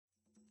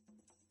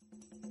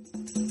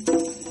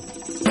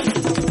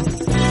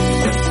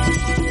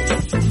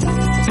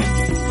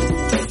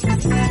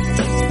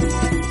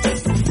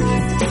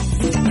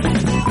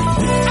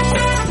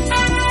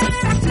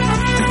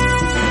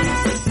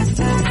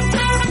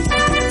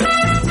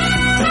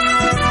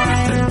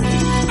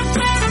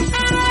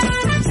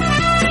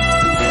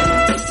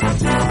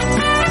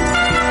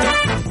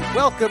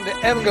welcome to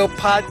MGO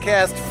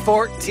Podcast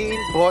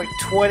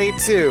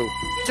 14.22.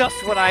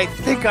 Just when I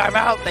think I'm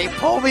out, they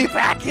pull me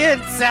back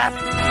in, Seth!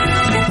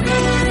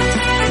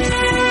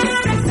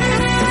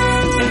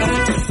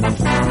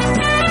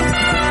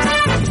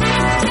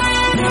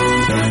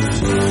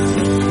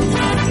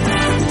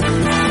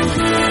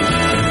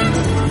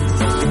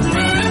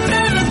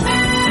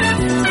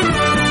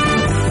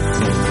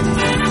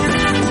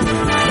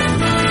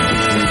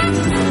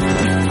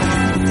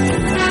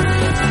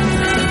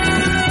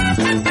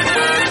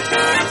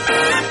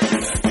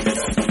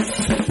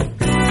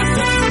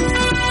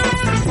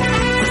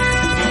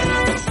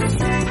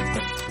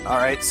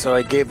 So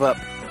I gave up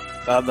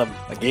on them.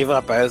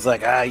 I was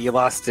like, you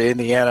lost to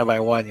Indiana by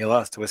 1. You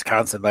lost to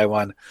Wisconsin by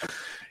 1.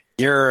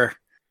 You're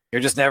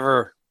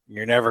never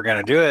going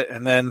to do it.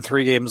 And then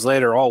 3 games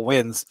later, all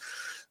wins.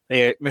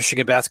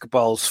 Michigan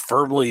basketball is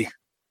firmly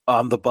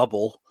on the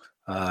bubble,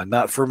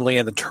 not firmly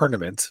in the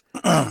tournament,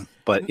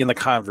 but in the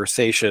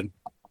conversation.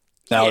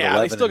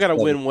 Now they still got to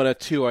win 1 or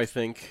 2, I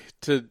think.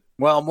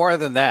 Well, more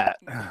than that.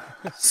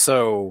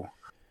 So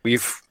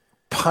we've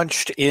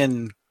punched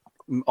in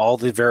all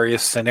the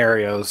various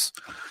scenarios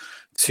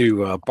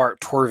to Bart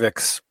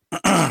Torvik's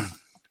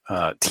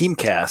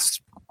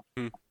Teamcast.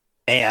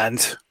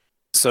 And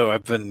so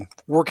I've been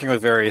working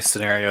with various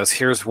scenarios.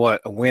 Here's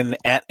what: a win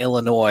at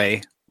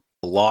Illinois,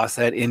 a loss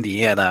at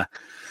Indiana,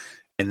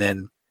 and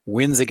then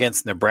wins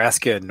against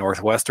Nebraska and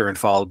Northwestern,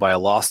 followed by a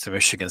loss to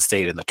Michigan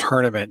State in the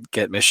tournament.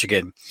 Get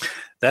Michigan.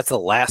 That's a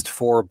last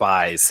 4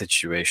 buys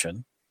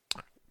situation.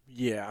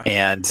 Yeah.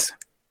 And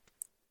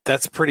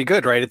that's pretty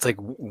good, right? It's like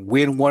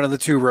win 1 of the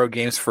 2 road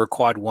games for a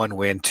quad 1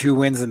 win, 2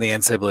 wins in the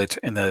NCAA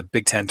in the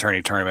Big Ten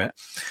tournament,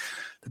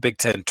 and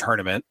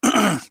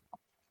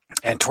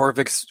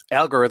Torvik's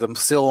algorithm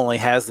still only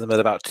has them at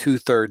about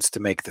 2/3 to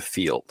make the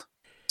field.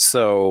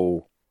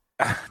 So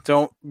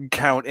don't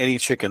count any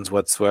chickens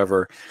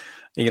whatsoever.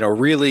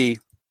 Really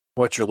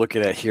what you're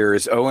looking at here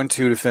is 0-2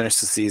 to finish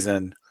the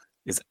season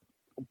is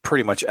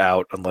pretty much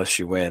out unless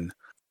you win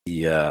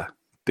the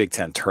Big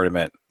Ten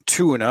tournament.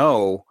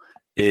 2-0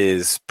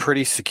 is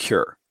pretty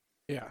secure.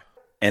 Yeah.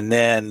 And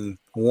then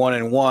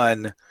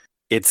 1-1,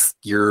 it's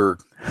you're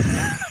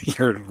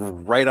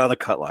right on the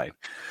cut line.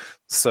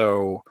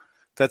 So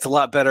that's a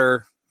lot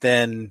better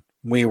than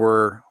we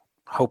were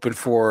hoping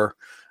for,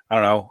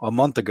 a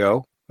month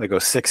ago. They go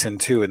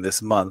 6-2 in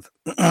this month.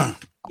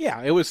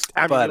 Yeah, it was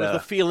it was the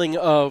feeling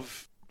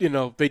of,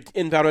 they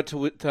inbound it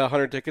to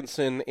Hunter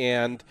Dickinson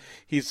and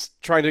he's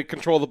trying to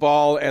control the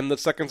ball and the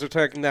seconds are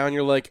ticking down.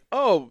 You're like,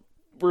 oh,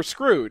 we're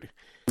screwed.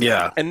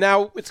 Yeah. And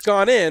now it's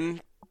gone in,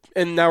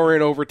 and now we're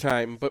in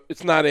overtime. But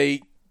it's not a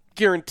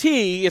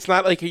guarantee. It's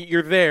not like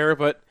you're there,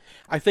 but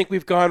I think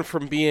we've gone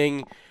from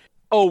being,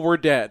 oh, we're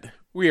dead.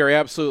 We are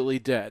absolutely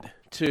dead,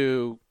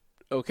 to,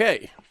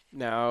 okay,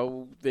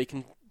 now they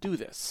can do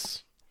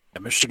this.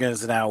 Yeah, Michigan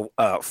is now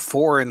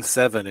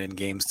 4-7 in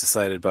games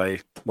decided by,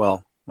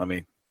 let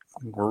me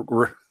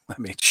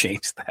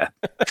change that.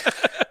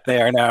 They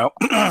are now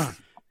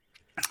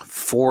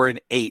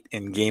 4-8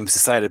 in games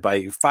decided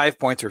by 5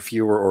 points or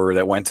fewer, or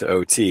that went to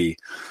OT.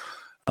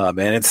 And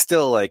it's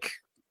still like,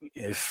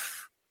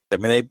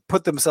 they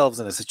put themselves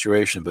in a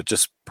situation, but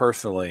just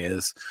personally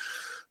is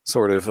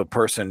sort of a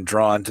person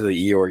drawn to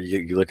the Eeyore.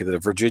 You look at the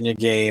Virginia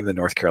game, the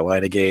North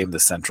Carolina game, the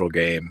Central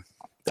game,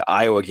 the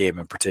Iowa game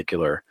in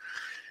particular,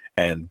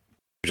 and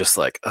you're just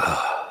like,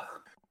 ugh.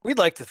 We'd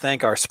like to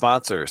thank our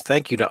sponsors.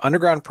 Thank you to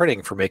Underground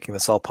Printing for making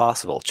this all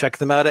possible. Check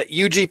them out at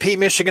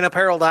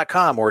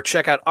ugpmichiganapparel.com or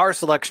check out our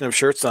selection of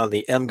shirts on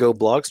the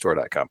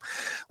mgoblogstore.com.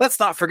 Let's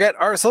not forget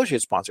our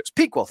associate sponsors: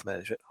 Peak Wealth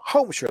Management,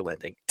 HomeSure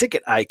Lending,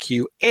 Ticket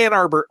IQ, Ann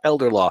Arbor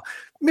Elder Law,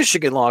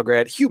 Michigan Law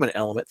Grad, Human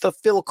Element, the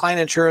Phil Klein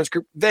Insurance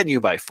Group, Venue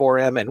by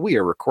 4M, and we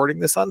are recording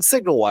this on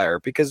Signal Wire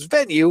because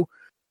Venue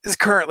is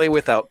currently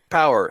without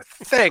power.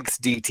 Thanks,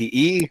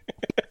 DTE.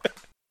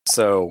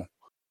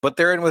 But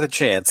they're in with a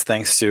chance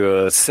thanks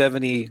to a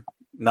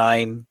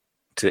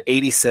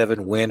 79-87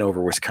 win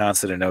over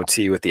Wisconsin in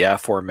OT with the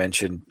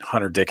aforementioned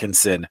Hunter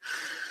Dickinson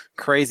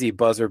crazy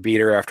buzzer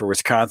beater after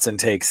Wisconsin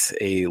takes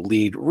a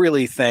lead,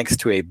 really thanks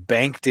to a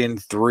banked-in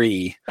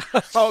 3.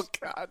 Oh,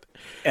 God.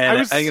 And,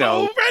 I was ready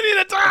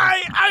to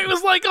die. I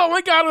was like, oh,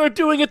 my God, they're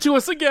doing it to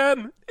us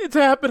again. It's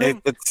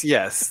happening.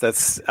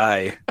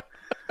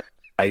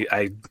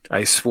 I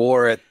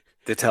swore at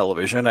the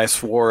television. I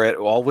swore at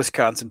all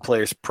Wisconsin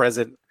players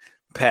present,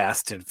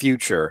 past, and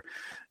future.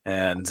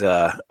 And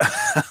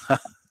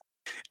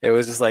it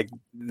was just like,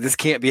 this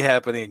can't be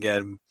happening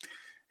again.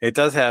 It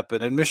does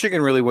happen. And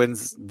Michigan really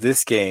wins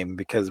this game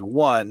because,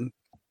 one,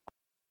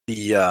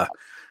 the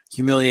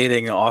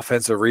humiliating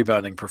offensive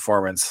rebounding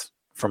performance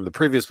from the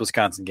previous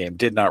Wisconsin game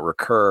did not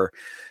recur.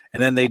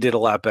 And then they did a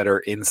lot better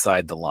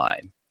inside the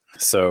line.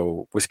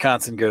 So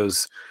Wisconsin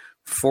goes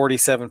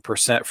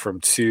 47%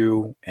 from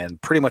 2, and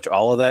pretty much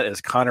all of that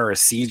is Connor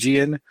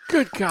Esigian.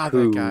 Good God,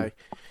 that guy.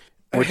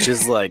 Which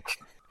is like,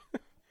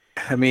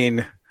 I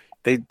mean,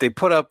 they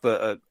put up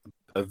a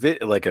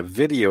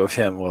video of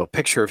him, a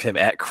picture of him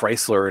at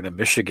Chrysler in a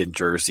Michigan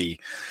jersey,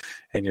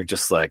 and you're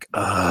just like,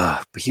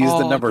 he's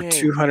the number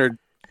 200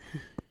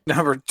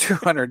 number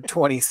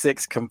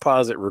 226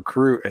 composite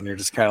recruit, and you're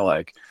just kind of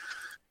like,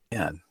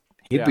 man,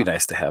 he'd be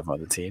nice to have on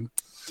the team.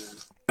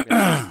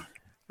 Yeah.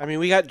 I mean,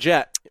 we got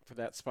Jet for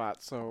that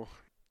spot, so.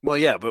 Well,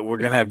 yeah, but we're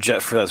gonna have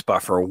Jet for that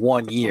spot for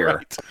 1 year.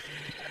 Right.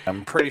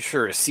 I'm pretty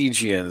sure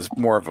Sejian is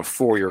more of a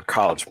 4-year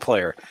college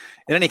player.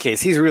 In any case,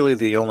 he's really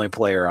the only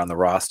player on the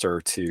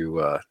roster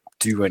to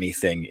do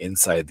anything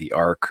inside the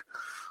arc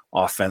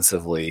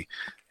offensively.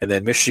 And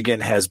then Michigan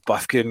has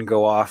Bufkin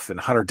go off, and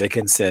Hunter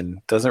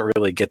Dickinson doesn't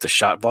really get the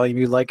shot volume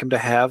you'd like him to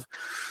have,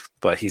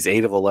 but he's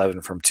 8 of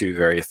 11 from 2,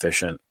 very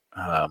efficient.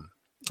 And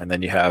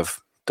then you have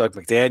Doug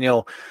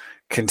McDaniel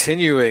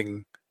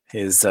continuing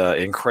his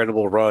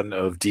incredible run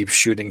of deep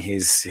shooting. He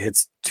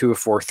hits 2 of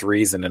 4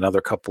 threes and another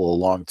couple of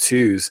long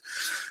twos.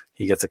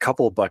 He gets a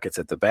couple of buckets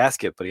at the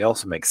basket, but he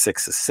also makes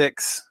 6 of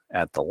 6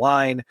 at the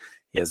line.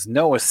 He has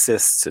no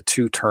assists to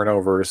 2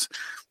 turnovers,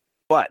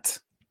 but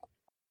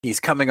he's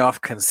coming off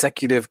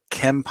consecutive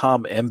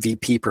KenPom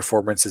MVP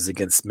performances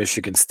against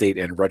Michigan State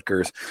and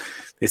Rutgers.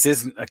 This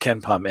isn't a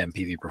KenPom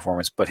MVP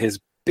performance, but his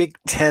Big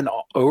Ten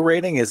O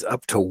rating is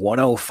up to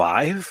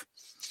 105,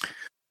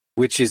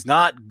 which is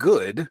not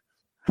good,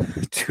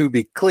 to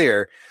be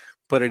clear,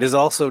 but it is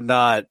also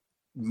not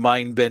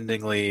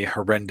mind-bendingly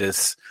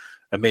horrendous,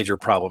 a major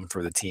problem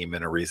for the team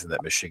and a reason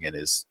that Michigan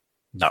is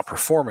not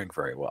performing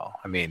very well.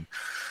 I mean,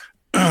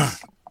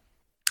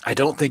 I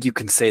don't think you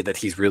can say that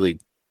he's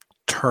really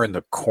turned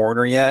the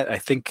corner yet. I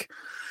think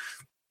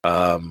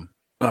Colin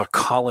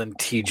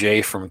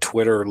TJ from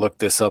Twitter looked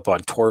this up on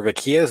Torvik.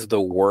 He has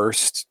the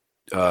worst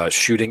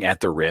shooting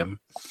at the rim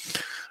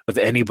of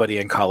anybody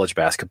in college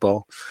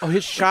basketball. Oh,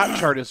 his shot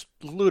chart is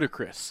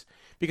ludicrous.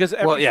 Because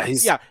all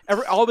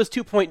of his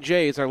 2-point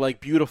J's are like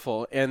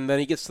beautiful, and then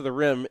he gets to the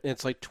rim and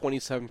it's like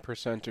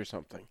 27% or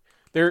something.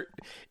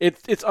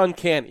 It's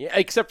uncanny,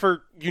 except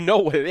for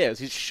what it is.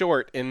 He's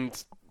short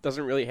and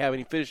doesn't really have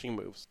any finishing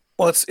moves.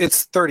 Well,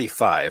 it's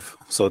 35,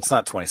 so it's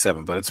not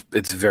 27, but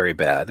it's very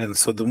bad. And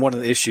so one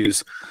of the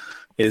issues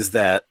is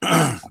that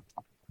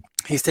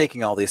he's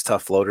taking all these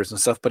tough floaters and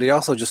stuff, but he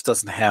also just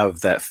doesn't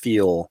have that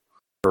feel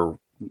for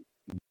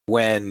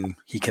when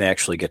he can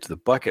actually get to the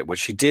bucket,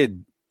 which he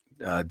did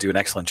do an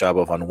excellent job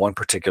of on one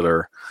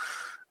particular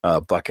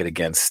bucket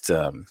against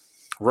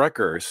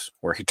Rutgers,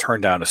 where he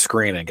turned down a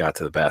screen and got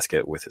to the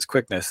basket with his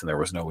quickness, and there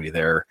was nobody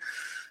there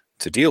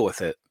to deal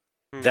with it.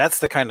 That's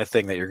the kind of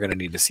thing that you're going to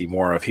need to see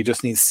more of. He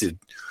just needs to,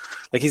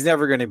 he's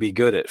never going to be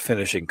good at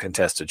finishing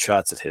contested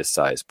shots at his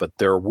size, but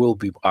there will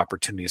be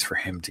opportunities for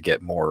him to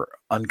get more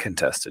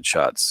uncontested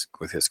shots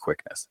with his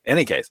quickness. In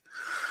any case,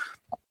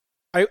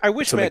 I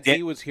wish Matt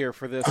D was here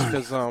for this,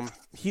 because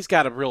he's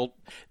got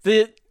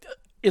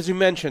as you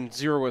mentioned,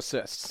 0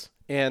 assists.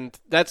 And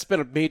that's been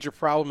a major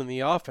problem in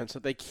the offense,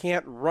 that they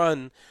can't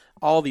run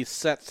all these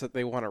sets that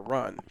they want to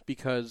run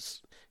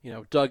because,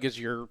 Doug is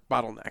your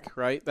bottleneck,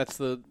 right? That's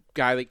the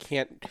guy that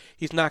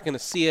he's not going to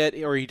see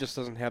it, or he just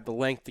doesn't have the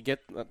length to get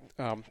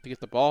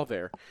the ball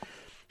there.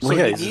 So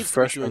he's a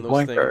freshman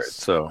point guard,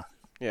 so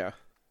yeah.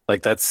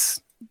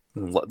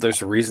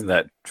 There's a reason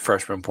that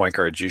freshman point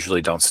guards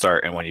usually don't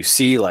start, and when you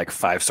see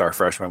 5-star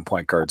freshman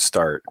point guards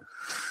start,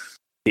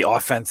 the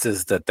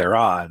offenses that they're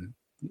on,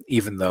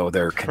 even though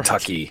they're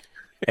Kentucky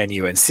and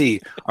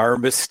UNC, are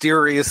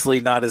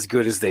mysteriously not as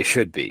good as they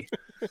should be.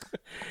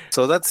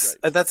 So that's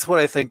what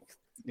I think,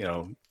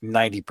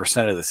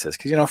 90% of this is.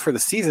 Because, for the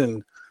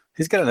season,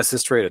 he's got an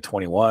assist rate of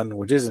 21,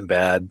 which isn't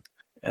bad.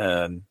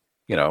 And,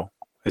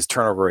 his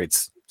turnover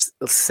rate's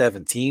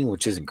 17,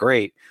 which isn't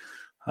great.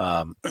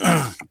 But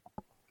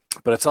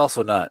it's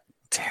also not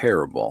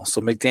terrible. So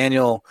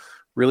McDaniel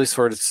really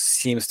sort of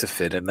seems to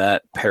fit in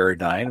that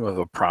paradigm of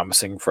a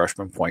promising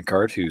freshman point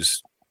guard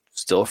who's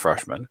still a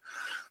freshman,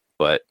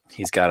 but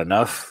he's got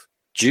enough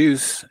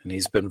juice and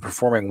he's been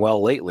performing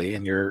well lately,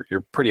 and you're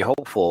pretty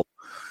hopeful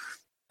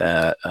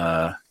that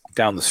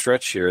down the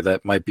stretch here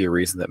that might be a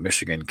reason that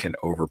Michigan can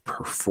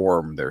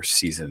overperform their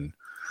season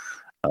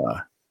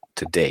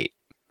to date,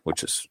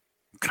 which is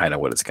kind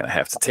of what it's going to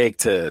have to take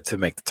to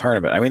make the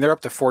tournament. I mean, they're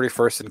up to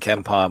 41st in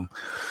KenPom,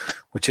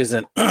 which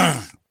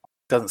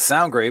doesn't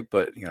sound great,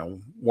 but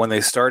when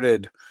they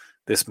started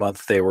this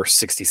month they were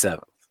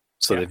 67th,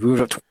 so they've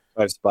moved up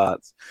 25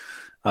 spots.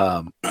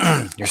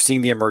 You're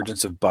seeing the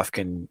emergence of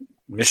Bufkin.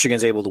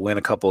 Michigan's able to win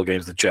a couple of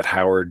games with Jet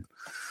Howard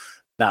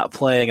not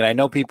playing, and I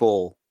know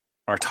people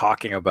are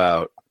talking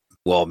about,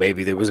 well,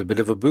 maybe there was a bit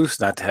of a boost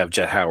not to have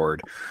Jet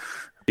Howard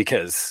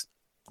because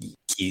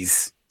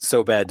he's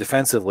so bad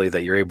defensively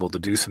that you're able to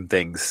do some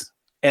things.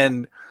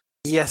 And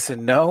yes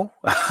and no.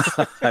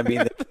 I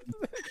mean,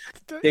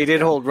 they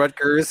did hold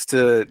Rutgers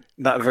to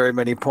not very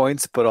many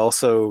points, but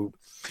also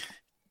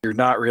you're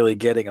not really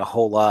getting a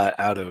whole lot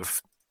out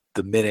of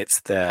the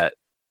minutes that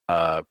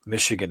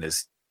Michigan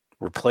is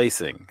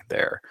replacing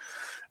there.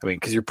 I mean,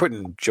 because you're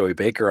putting Joey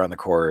Baker on the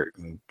court,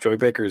 and Joey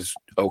Baker's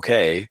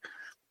okay,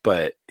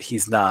 but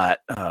he's not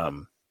a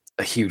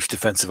huge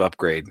defensive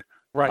upgrade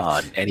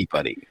on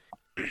anybody.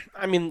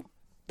 I mean,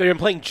 They've been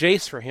playing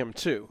Jace for him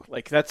too.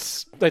 Like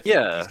that's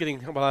Yeah. he's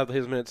getting a lot of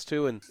his minutes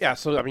too. And yeah,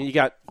 so I mean, you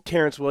got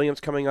Terrence Williams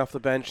coming off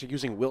the bench,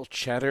 using Will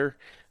Cheddar.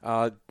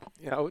 They're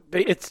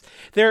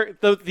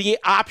the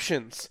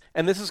options,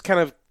 and this is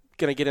kind of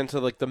going to get into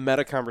like the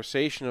meta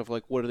conversation of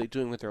like what are they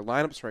doing with their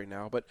lineups right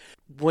now. But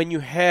when you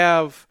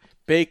have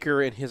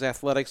Baker and his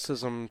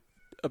athleticism,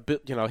 a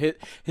bit,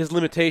 his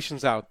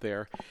limitations out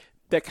there,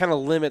 that kind of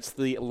limits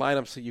the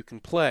lineups that you can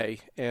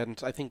play,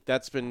 and I think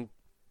that's been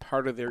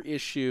part of their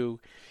issue.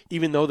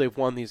 Even though they've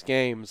won these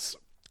games,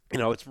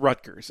 it's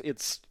Rutgers,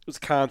 it's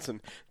Wisconsin.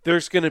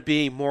 There's going to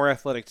be more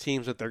athletic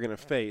teams that they're going to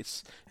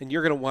face, and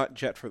you're going to want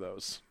Jet for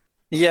those.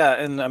 Yeah,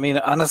 and I mean,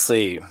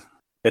 honestly,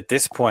 at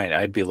this point,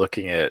 I'd be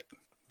looking at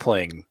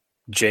playing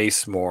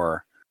Jace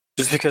more,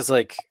 just because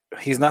like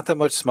he's not that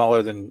much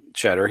smaller than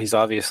Cheddar. He's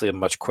obviously a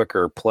much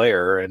quicker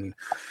player, and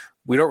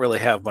we don't really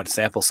have much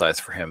sample size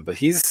for him. But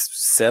he's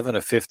 7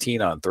 of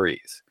 15 on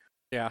threes.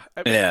 Yeah,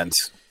 and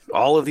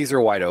all of these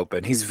are wide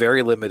open. He's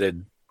very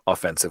limited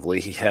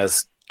offensively. He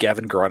has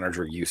Gavin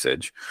Groninger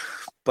usage.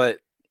 But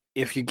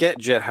if you get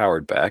Jet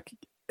Howard back,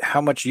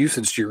 how much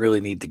usage do you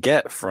really need to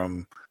get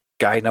from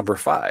guy number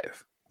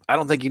 5? I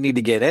don't think you need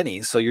to get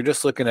any. So you're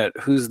just looking at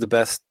who's the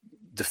best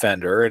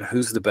defender and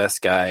who's the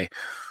best guy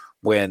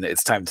when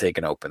it's time to take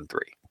an open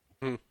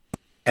 3.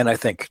 And I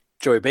think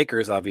Joey Baker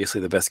is obviously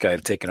the best guy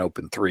to take an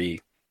open 3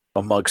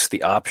 amongst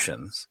the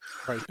options.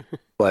 Right.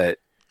 But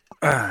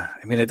I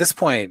mean, at this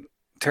point,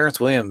 Terrence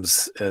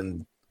Williams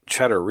and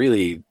Cheddar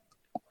really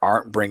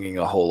aren't bringing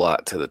a whole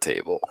lot to the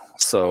table.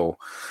 So,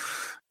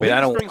 I mean,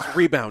 I don't. Brings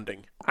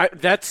rebounding.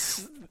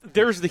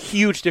 There's the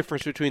huge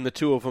difference between the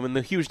two of them, and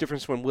the huge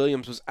difference when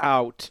Williams was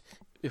out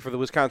for the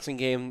Wisconsin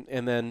game,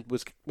 and then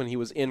when he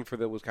was in for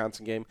the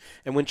Wisconsin game,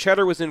 and when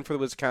Cheddar was in for the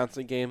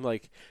Wisconsin game.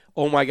 Like,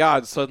 oh my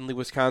God! Suddenly,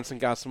 Wisconsin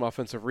got some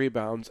offensive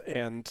rebounds,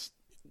 and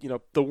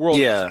the world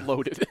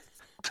exploded.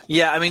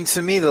 Yeah, I mean,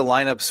 to me, the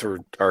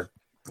lineups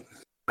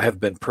have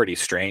been pretty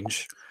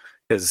strange,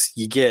 because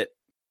you get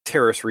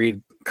Terrace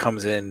Reed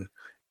comes in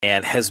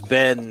and has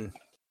been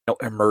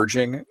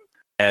emerging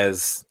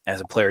as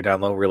a player down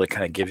low, really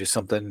kind of gives you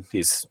something.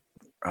 He's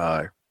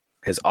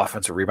his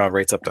offensive rebound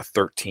rate's up to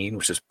 13,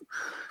 which is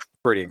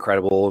pretty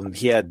incredible. And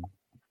he had,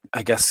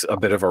 I guess, a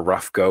bit of a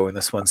rough go in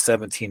this one.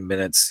 17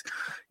 minutes,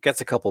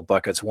 gets a couple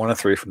buckets, 1 of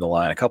 3 from the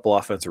line, a couple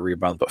offensive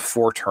rebounds, but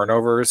 4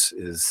 turnovers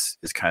is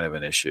kind of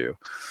an issue.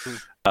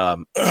 But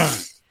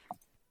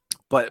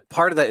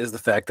part of that is the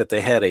fact that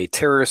they had a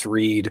Terrace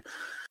Reed,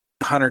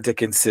 Hunter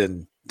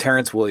Dickinson,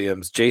 Terrence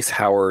Williams, Jace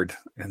Howard,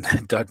 and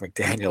then Doug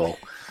McDaniel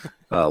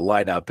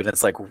lineup, and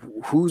it's like,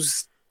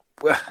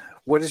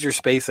 what is your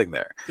spacing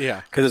there?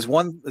 Yeah, because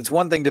it's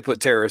one thing to put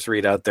Terrace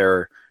Reed out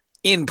there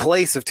in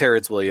place of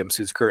Terrence Williams,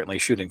 who's currently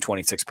shooting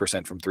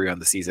 26% from 3 on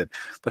the season,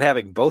 but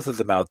having both of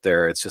them out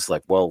there, it's just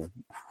like, well,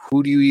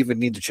 who do you even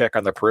need to check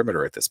on the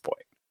perimeter at this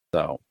point?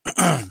 So,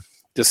 I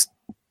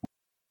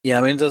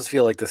mean, it does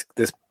feel like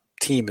this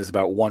team is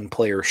about one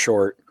player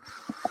short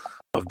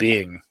of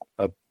being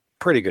a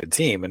pretty good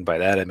team, and by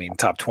that I mean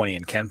top 20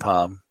 in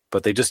KenPom,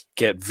 but they just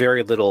get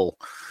very little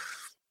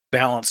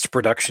balanced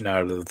production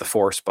out of the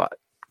 4 spot,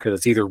 because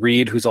it's either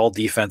Reed, who's all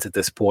defense at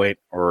this point,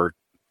 or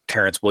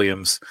Terrence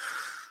Williams,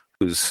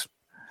 who's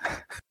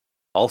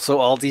also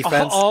all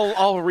defense,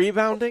 all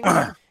rebounding.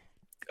 Or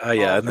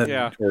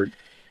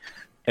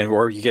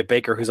you get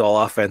Baker, who's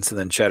all offense, and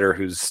then Cheddar,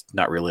 who's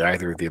not really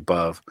either of the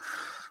above.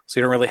 So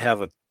you don't really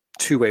have a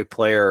two-way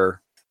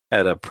player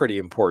at a pretty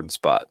important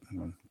spot.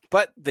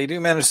 But they do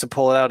manage to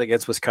pull it out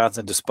against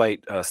Wisconsin,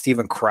 despite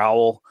Stephen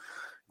Crowell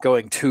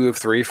going 2 of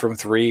 3 from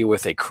 3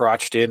 with a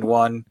crotched in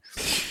one,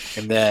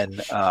 and then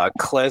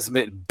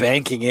Klesmit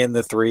banking in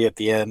the 3 at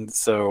the end.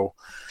 So,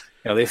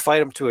 they fight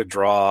them to a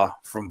draw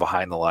from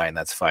behind the line.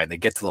 That's fine. They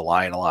get to the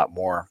line a lot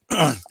more.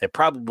 They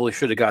probably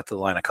should have got to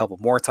the line a couple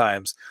more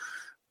times,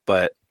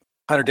 but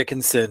Hunter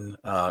Dickinson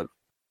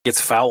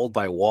gets fouled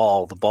by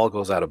Wall. The ball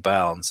goes out of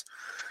bounds,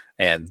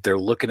 and they're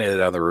looking at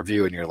it on the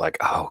review, and you're like,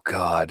 oh,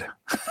 God.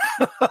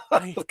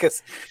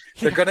 Because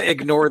they're going to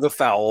ignore the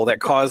foul that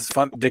caused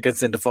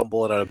Dickinson to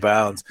fumble it out of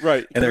bounds.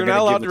 Right. And they're not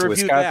allowed to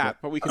review that,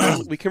 but we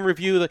can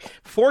review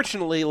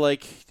fortunately,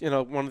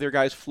 one of their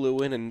guys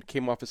flew in and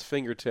came off his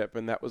fingertip,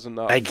 and that was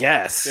enough. I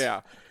guess.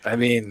 Yeah. I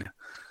mean,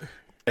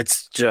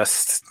 it's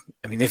just,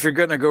 if you're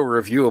going to go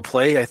review a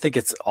play, I think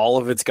all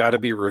of it's got to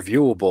be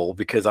reviewable,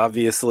 because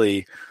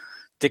obviously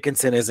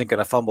Dickinson isn't going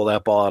to fumble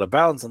that ball out of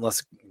bounds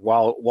unless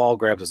Wall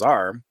grabs his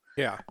arm.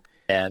 Yeah.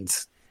 And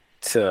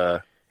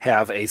to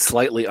have a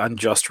slightly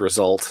unjust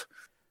result,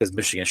 because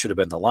Michigan should have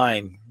been the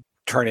line,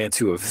 turn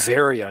into a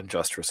very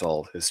unjust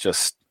result is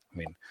just,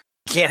 you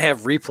can't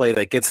have replay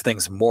that gets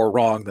things more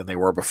wrong than they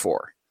were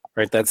before,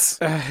 right? That's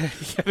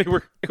they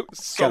were. It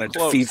was so kind of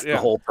defeats the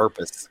whole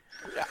purpose.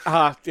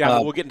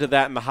 We'll get into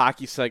that in the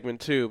hockey segment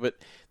too. But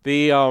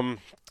why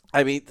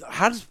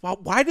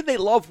do they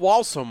love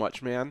Wall so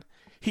much, man?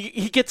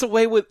 He gets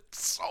away with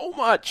so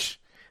much.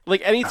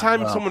 Like,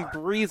 anytime someone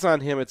breathes on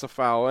him, it's a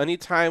foul.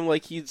 Anytime,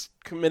 like, he's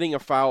committing a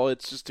foul,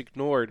 it's just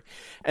ignored.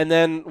 And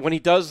then when he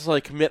does,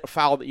 like, commit a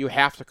foul that you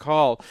have to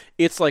call,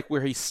 it's like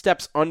where he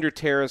steps under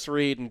Terrace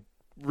Reed and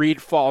Reed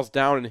falls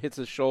down and hits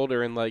his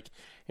shoulder. And, like,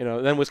 you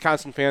know, then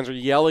Wisconsin fans are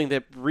yelling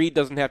that Reed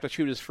doesn't have to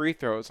shoot his free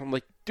throws. I'm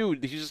like,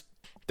 dude,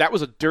 that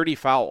was a dirty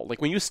foul.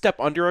 Like, when you step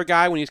under a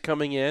guy when he's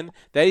coming in,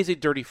 that is a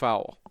dirty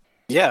foul.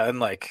 Yeah,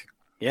 and, like,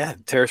 yeah,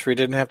 Terrace Reed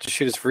didn't have to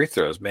shoot his free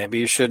throws. Maybe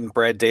you shouldn't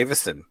Brad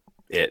Davison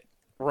it.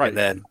 Right. And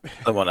then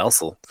someone else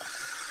will.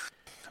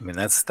 I mean,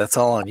 that's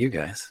all on you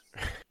guys.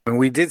 And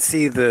we did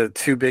see the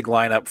two big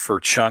lineup for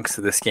chunks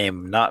of this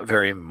game. Not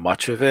very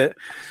much of it.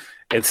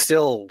 That's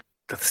still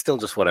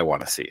just what I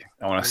want to see.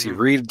 I want to see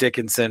Reed,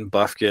 Dickinson,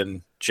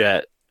 Bufkin,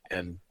 Jet,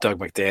 and Doug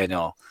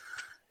McDaniel,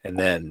 and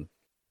then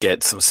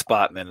get some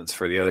spot minutes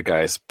for the other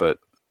guys. But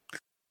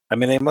I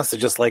mean, they must have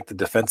just liked the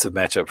defensive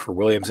matchup for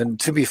Williams. And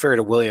to be fair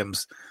to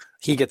Williams,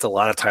 he gets a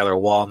lot of Tyler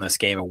Wall in this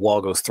game, and Wall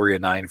goes 3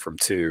 of 9 from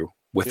 2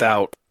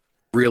 without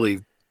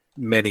really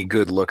many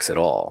good looks at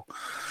all.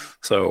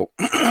 So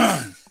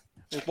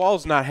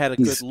Wall's not had a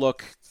good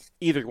look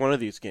either one of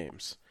these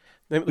games.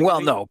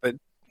 No, but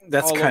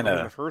that's kind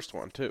of the first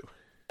one too.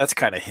 That's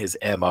kind of his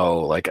MO.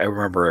 Like, I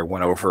remember I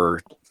went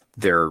over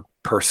their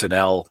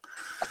personnel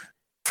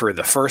for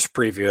the first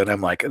preview, and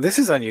I'm like, this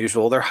is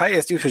unusual. Their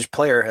highest usage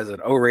player has an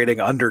O rating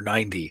under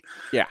 90.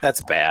 Yeah,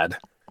 that's bad.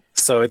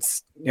 So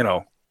it's, you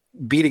know,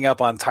 beating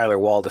up on Tyler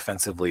Wall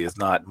defensively is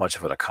not much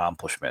of an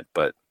accomplishment,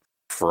 but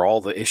for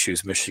all the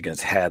issues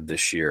Michigan's had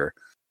this year,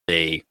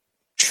 they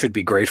should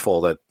be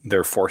grateful that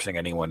they're forcing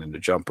anyone into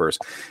jumpers.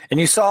 And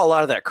you saw a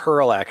lot of that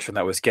curl action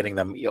that was getting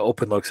them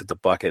open looks at the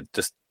bucket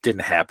just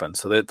didn't happen.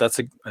 So that's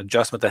an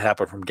adjustment that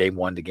happened from game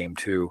 1 to game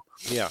 2.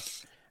 Yeah.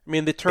 I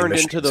mean, they turned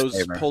into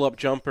those pull-up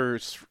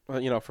jumpers,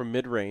 from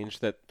mid-range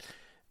that,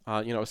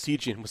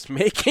 Sejian was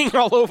making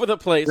all over the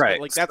place.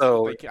 Right. Like,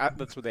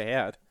 that's what they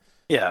had.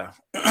 Yeah.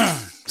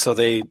 So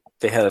they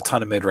had a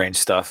ton of mid-range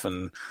stuff,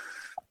 and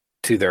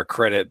to their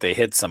credit, they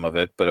hit some of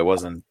it, but it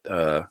wasn't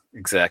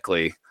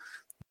exactly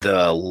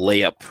the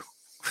layup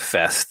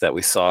fest that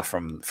we saw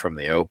from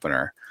the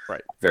opener.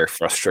 Right. Very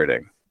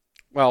frustrating.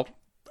 Well,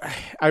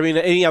 I mean,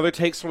 any other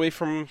takes away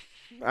from,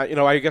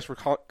 I guess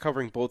we're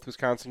covering both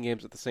Wisconsin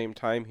games at the same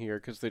time here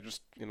because they're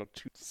just,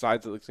 two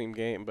sides of the same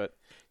game. But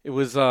it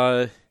was,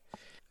 I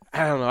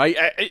don't know.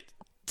 I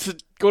to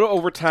go to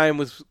overtime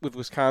with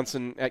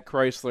Wisconsin at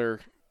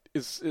Chrysler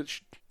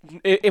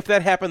if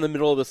that happened in the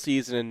middle of the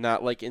season and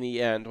not like in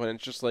the end when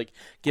it's just like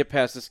get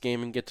past this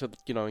game and get to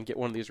and get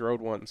one of these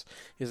road ones,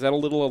 is that a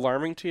little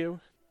alarming to you?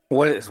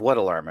 What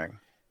alarming?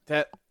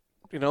 That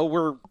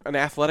we're an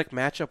athletic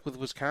matchup with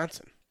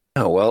Wisconsin.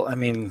 Oh well, I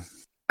mean,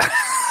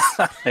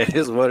 it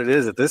is what it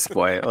is at this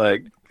point.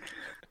 Like,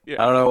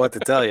 yeah. I don't know what to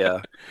tell you.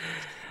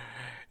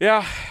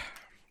 Yeah.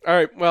 All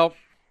right. Well,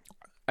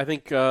 I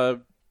think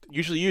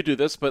usually you do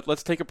this, but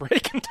let's take a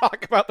break and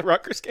talk about the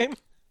Rutgers game.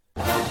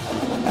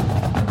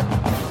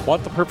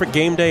 Want the perfect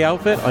game day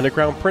outfit?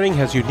 Underground Printing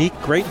has unique,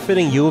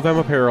 great-fitting U of M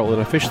apparel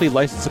and officially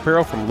licensed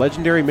apparel from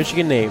legendary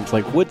Michigan names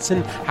like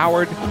Woodson,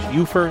 Howard,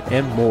 Ufer,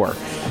 and more.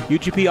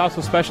 UGP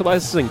also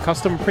specializes in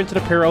custom printed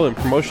apparel and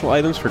promotional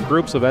items for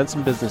groups, events,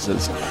 and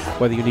businesses.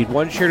 Whether you need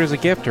one shirt as a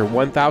gift or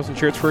 1,000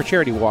 shirts for a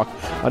charity walk,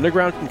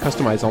 Underground can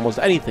customize almost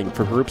anything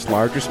for groups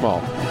large or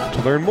small.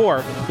 To learn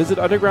more, visit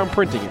Underground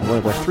Printing at one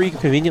of our 3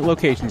 convenient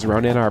locations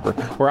around Ann Arbor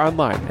or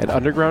online at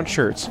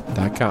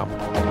undergroundshirts.com.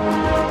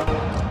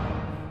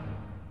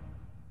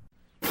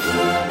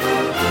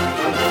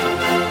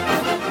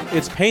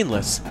 It's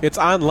painless. It's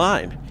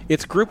online.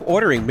 It's group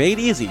ordering made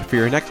easy for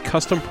your next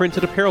custom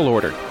printed apparel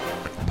order.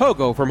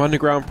 Pogo from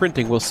Underground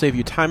Printing will save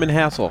you time and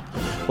hassle.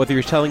 Whether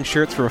you're selling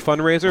shirts for a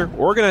fundraiser,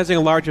 organizing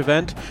a large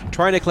event,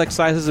 trying to collect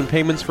sizes and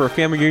payments for a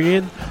family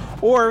reunion,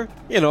 or,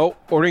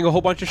 ordering a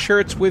whole bunch of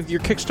shirts with your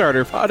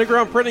Kickstarter,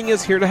 Underground Printing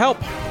is here to help.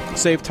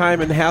 Save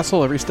time and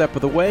hassle every step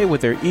of the way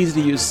with their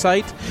easy-to-use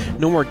site.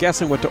 No more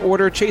guessing what to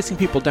order, chasing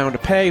people down to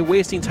pay,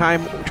 wasting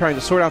time trying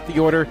to sort out the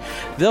order.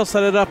 They'll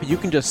set it up and you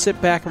can just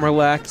sit back and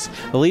relax.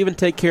 They'll even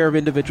take care of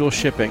individual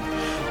shipping.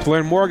 To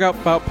learn more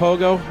about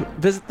Pogo,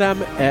 visit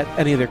them at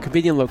any of their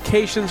convenient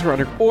locations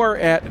or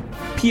at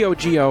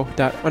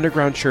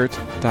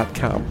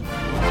pogo.undergroundshirts.com.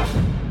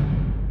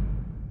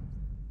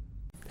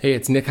 Hey,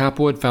 it's Nick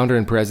Hopwood, founder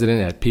and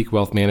president at Peak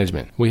Wealth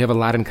Management. We have a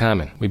lot in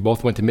common. We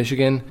both went to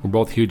Michigan, we're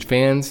both huge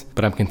fans,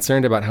 but I'm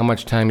concerned about how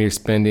much time you're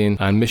spending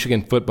on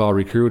Michigan football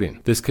recruiting.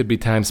 This could be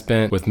time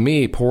spent with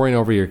me poring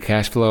over your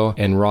cash flow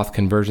and Roth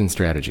conversion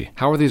strategy.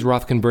 How are these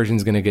Roth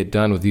conversions going to get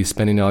done with you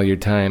spending all your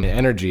time and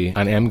energy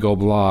on MGO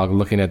Blog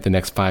looking at the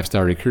next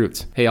 5-star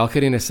recruits? Hey, all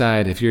kidding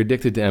aside, if you're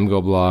addicted to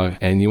MGO Blog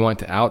and you want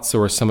to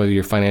outsource some of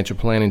your financial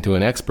planning to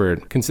an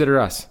expert, consider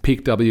us.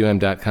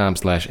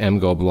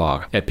 PeakWM.com/MGO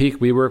Blog. At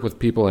Peak, we work with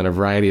people people in a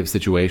variety of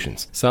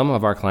situations. Some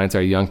of our clients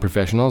are young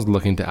professionals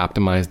looking to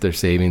optimize their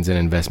savings and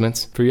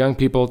investments. For young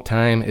people,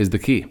 time is the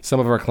key. Some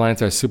of our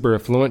clients are super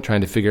affluent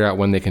trying to figure out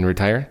when they can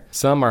retire.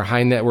 Some are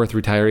high net worth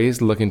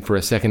retirees looking for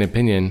a second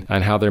opinion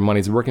on how their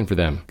money's working for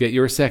them. Get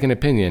your second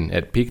opinion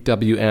at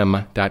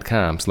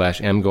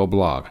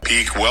peakwm.com/mgoblog.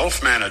 Peak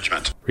Wealth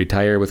Management.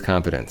 Retire with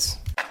confidence.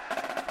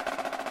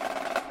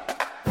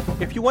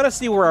 If you want to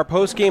see where our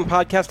post-game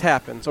podcast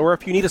happens, or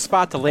if you need a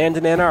spot to land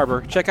in Ann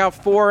Arbor, check out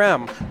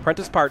 4M,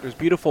 Prentice Partners'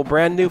 beautiful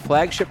brand new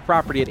flagship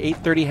property at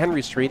 830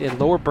 Henry Street in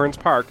Lower Burns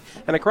Park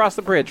and across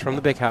the bridge from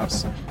the Big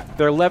House.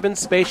 Their 11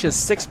 spacious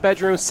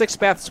 6-bedroom,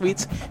 6-bath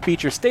suites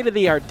feature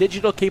state-of-the-art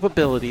digital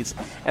capabilities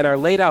and are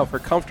laid out for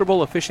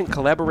comfortable, efficient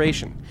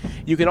collaboration.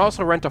 You can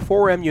also rent a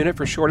 4M unit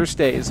for shorter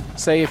stays,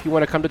 say if you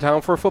want to come to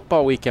town for a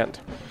football weekend.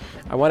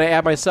 I want to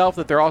add myself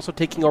that they're also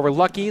taking over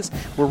Lucky's.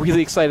 We're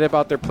really excited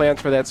about their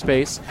plans for that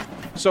space.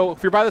 So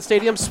if you're by the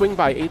stadium, swing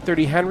by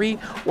 830 Henry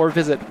or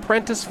visit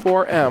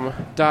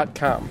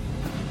Prentice4M.com.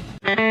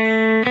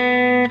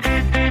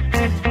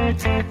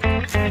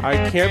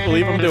 I can't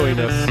believe I'm doing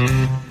this.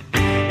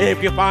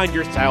 If you find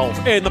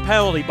yourself in the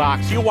penalty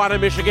box, you want a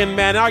Michigan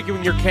man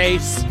arguing your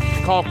case,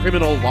 call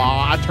criminal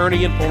law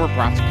attorney and former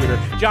prosecutor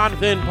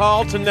Jonathan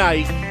Paul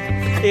tonight.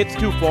 It's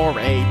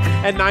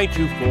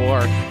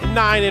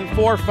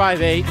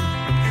 248-924-9458.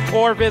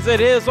 Or visit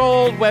his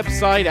old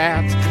website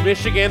at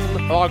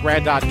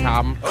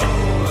MichiganLawGrad.com.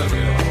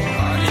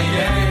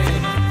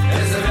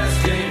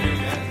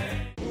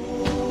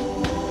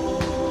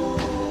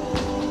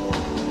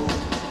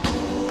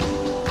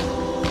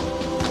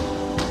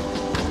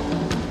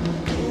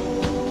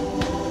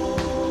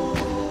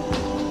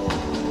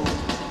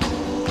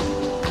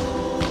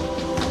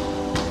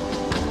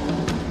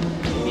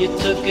 You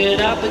took it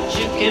out, but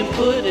you can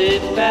put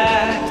it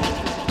back.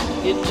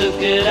 You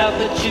took it out,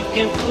 but you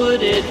can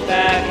put it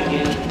back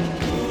again.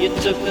 You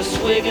took a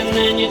swig and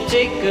then you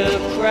take a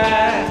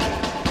crack.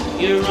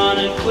 You're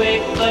running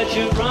quick, but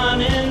you're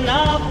running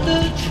off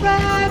the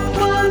track.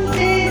 One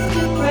day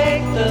to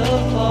break the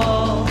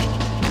fall.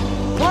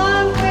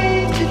 One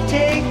way to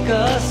take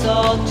us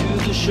all to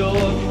the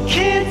shore.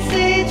 Can't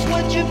say it's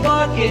what you're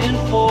barking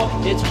for.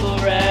 It's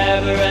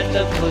forever at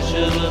the push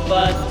of a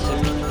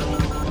button.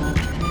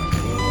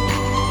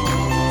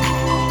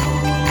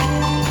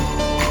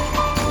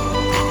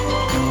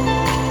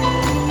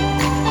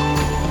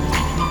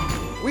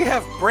 We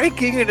have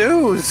breaking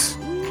news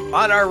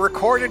on our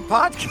recorded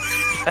podcast.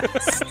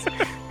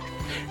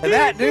 And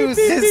that news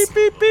is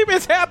beep, beep.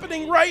 It's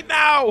happening right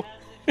now.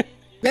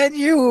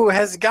 Venue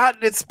has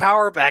gotten its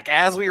power back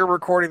as we are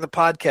recording the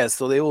podcast,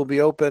 so they will be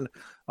open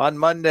on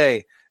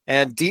Monday.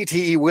 And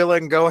DTE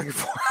willing going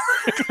forward.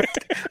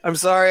 I'm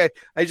sorry,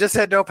 I just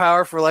had no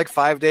power for like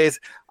 5 days.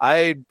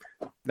 I'm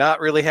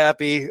not really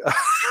happy.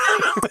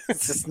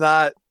 It's just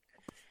not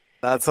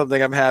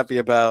something I'm happy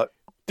about.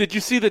 Did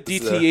you see the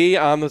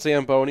DTE on the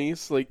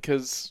Zambonis? Like,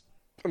 because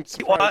I'm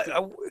surprised.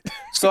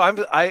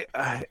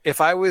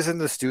 If I was in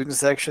the student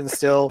section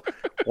still,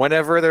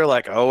 whenever they're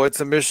like, "Oh, it's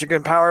a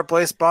Michigan Power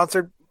Play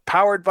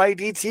powered by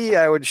DTE,"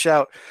 I would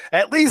shout,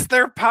 "At least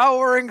they're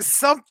powering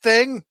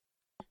something."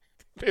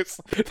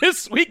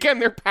 This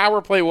weekend, their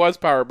power play was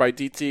powered by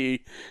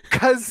DTE.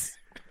 Because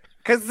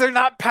they're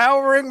not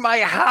powering my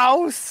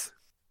house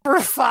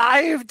for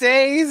 5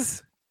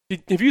 days.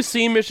 Have you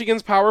seen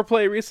Michigan's power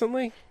play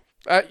recently?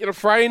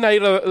 Friday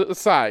night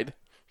aside,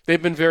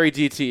 they've been very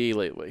DTE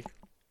lately.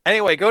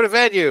 Anyway, go to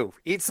Venue,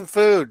 eat some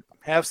food,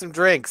 have some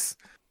drinks.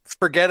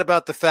 Forget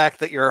about the fact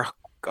that your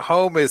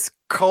home is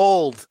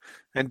cold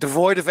and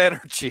devoid of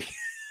energy.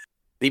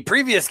 The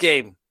previous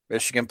game,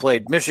 Michigan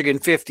played Michigan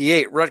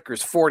 58,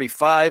 Rutgers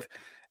 45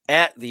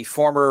 at the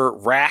former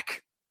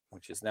RAC,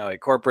 which is now a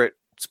corporate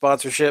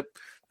sponsorship.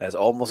 That's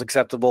almost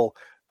acceptable,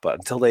 but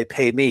until they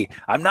pay me,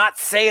 I'm not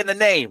saying the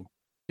name.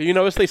 Do you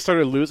notice they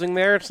started losing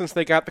there since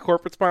they got the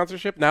corporate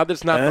sponsorship? Now that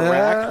it's not the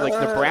RAC, like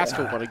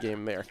Nebraska won a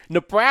game there.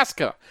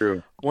 Nebraska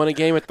won a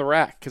game at the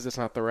RAC because it's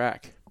not the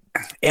RAC.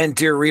 And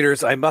dear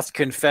readers, I must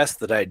confess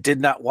that I did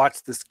not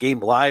watch this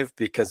game live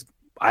because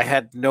I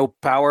had no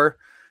power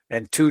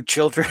and 2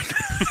 children.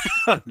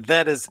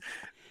 That is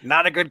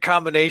not a good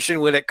combination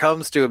when it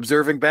comes to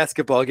observing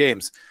basketball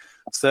games.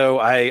 So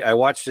I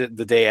watched it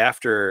the day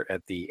after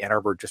at the Ann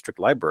Arbor District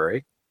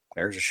Library.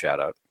 There's a shout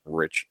out,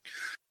 Rich.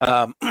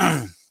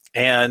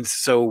 And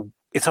so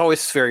it's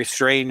always very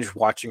strange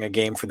watching a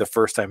game for the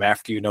first time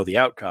after you know the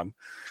outcome.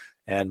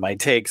 And my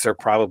takes are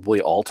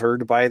probably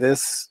altered by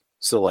this.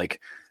 So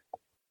like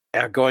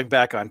going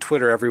back on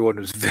Twitter, everyone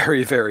was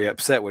very, very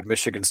upset when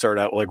Michigan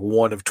started out like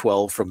 1 of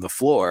 12 from the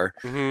floor.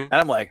 Mm-hmm. And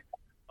I'm like,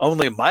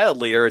 only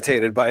mildly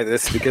irritated by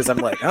this because I'm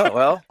like, oh,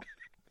 well,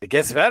 it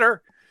gets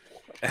better.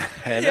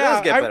 And it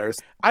does get better.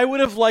 I would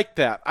have liked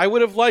that. I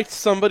would have liked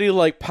somebody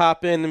like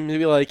pop in and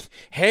be like,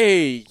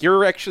 hey,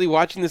 you're actually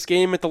watching this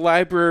game at the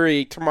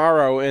library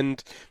tomorrow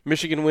and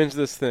Michigan wins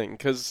this thing.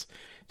 Because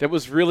that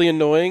was really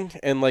annoying.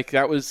 And like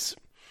that's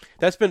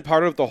been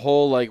part of the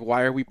whole like,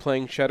 why are we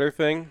playing Cheddar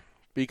thing?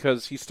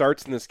 Because he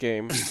starts in this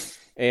game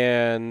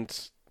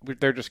and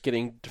they're just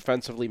getting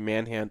defensively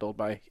manhandled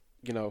by,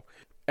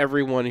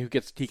 everyone he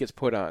gets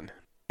put on.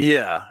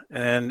 Yeah,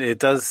 and it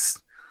does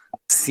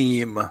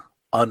seem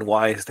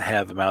unwise to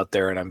have him out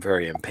there, and I'm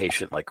very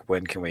impatient. Like,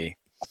 when can we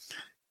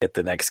get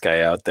the next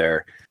guy out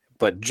there?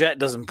 But Jet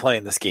doesn't play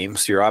in this game,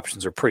 so your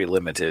options are pretty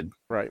limited.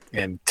 Right.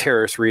 And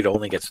Terrace Reed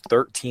only gets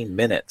 13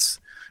 minutes.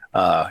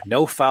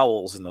 No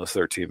fouls in those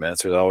 13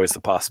 minutes. There's always the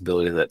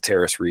possibility that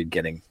Terrace Reed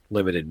getting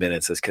limited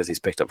minutes is because he's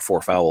picked up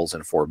 4 fouls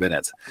in 4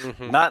 minutes.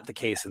 Mm-hmm. Not the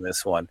case in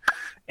this one.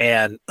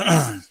 And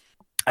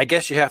I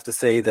guess you have to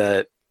say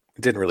that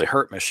it didn't really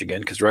hurt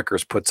Michigan because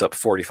Rutgers puts up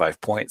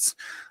 45 points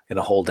in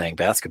a whole dang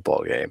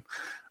basketball game.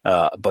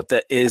 But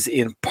that is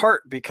in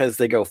part because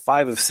they go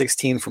 5 of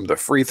 16 from the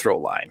free throw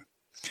line.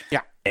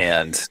 Yeah.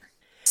 And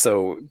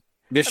so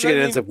Michigan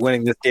ends up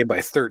winning this game by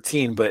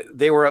 13, but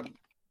they were up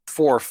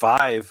 4 or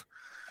 5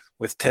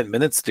 with 10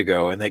 minutes to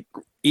go, and they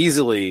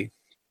easily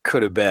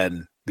could have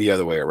been the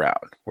other way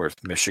around, where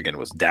Michigan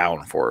was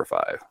down 4 or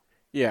 5.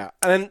 Yeah,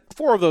 and then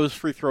 4 of those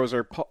free throws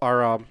are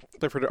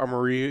Clifford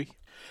Omoruyi.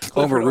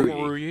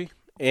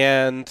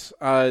 And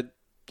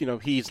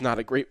he's not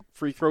a great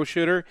free throw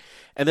shooter.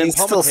 And then he's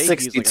Paul still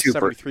McKay, he's like a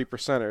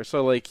 73%er.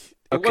 So it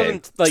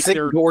wasn't like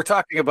we're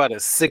talking about a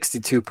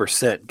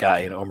 62% guy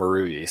in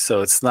Omoruyi,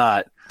 so it's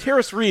not.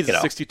 Terrace Reed's a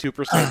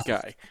 62%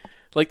 guy.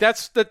 Like,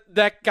 that's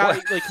that guy.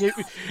 Like,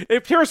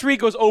 if Terrace Reed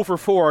goes 0 for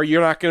 4,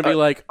 you're not going to be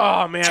like,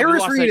 oh man, we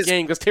lost that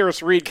game because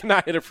Terrace Reed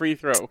cannot hit a free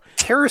throw.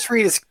 Terrace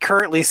Reed is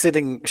currently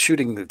shooting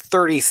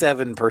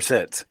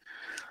 37%.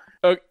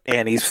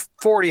 And he's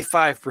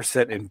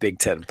 45% in Big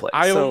Ten play.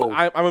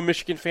 I'm a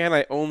Michigan fan.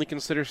 I only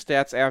consider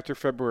stats after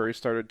February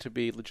started to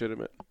be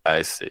legitimate.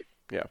 I see.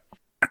 Yeah.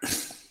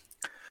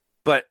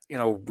 But,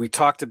 we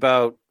talked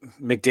about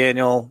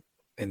McDaniel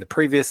in the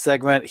previous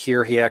segment.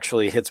 Here he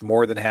actually hits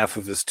more than half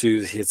of his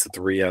twos. He hits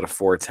 3 out of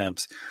 4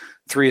 attempts.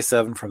 3 of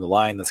 7 from the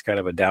line. That's kind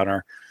of a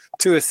downer.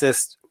 2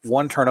 assists,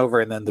 1 turnover,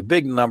 and then the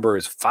big number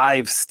is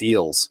 5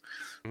 steals.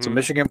 So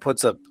Michigan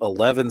puts up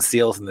 11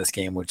 steals in this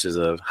game, which is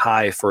a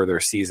high for their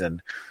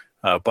season.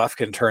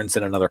 Bufkin turns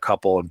in another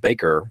couple, and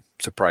Baker,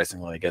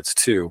 surprisingly, gets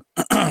 2.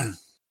 And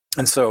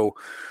so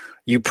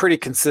you pretty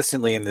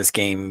consistently in this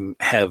game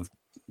have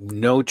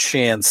no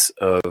chance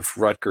of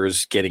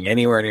Rutgers getting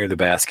anywhere near the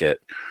basket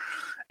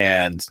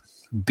and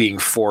being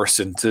forced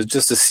into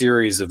just a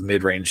series of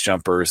mid-range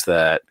jumpers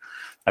that,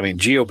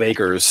 Geo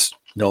Baker's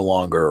no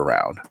longer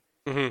around.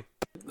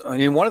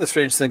 Mm-hmm. One of the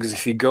strange things is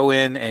if you go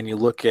in and you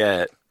look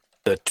at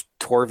the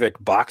Torvik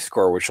box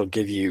score, which will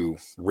give you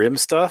rim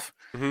stuff.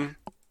 Mm-hmm.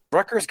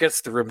 Rutgers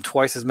gets the rim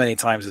twice as many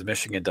times as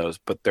Michigan does,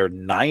 but they're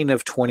 9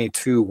 of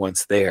 22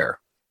 once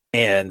there.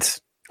 And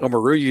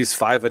Omoruyi's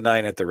 5 of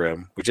 9 at the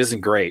rim, which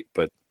isn't great,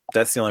 but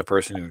that's the only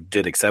person who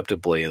did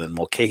acceptably. And then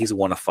Mulcahy's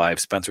 1 of 5,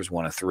 Spencer's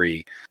 1 of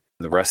 3,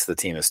 and the rest of the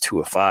team is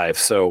 2 of 5.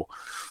 So,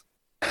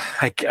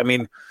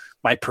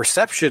 my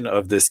perception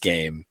of this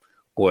game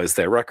was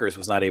that Rutgers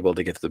was not able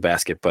to get to the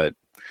basket, but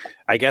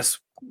I guess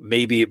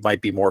maybe it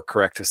might be more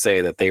correct to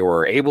say that they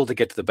were able to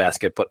get to the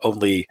basket, but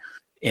only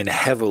in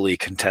heavily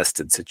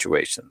contested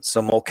situations.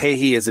 So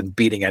Mulcahy isn't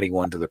beating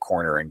anyone to the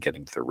corner and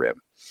getting to the rim.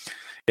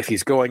 If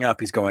he's going up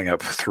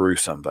through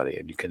somebody,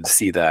 and you can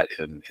see that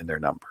in their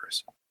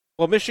numbers.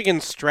 Well,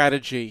 Michigan's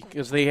strategy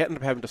is they ended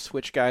up having to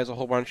switch guys a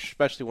whole bunch,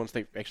 especially once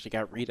they actually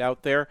got Reed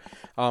out there.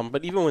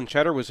 But even when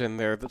Cheddar was in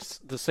there, that's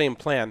the same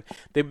plan.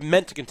 They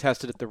meant to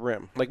contest it at the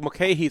rim. Like,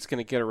 Mulcahy's going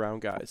to get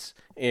around guys.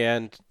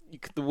 And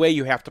the way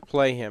you have to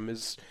play him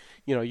is,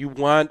 you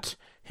want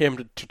him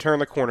to turn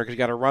the corner because you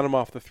got to run him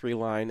off the 3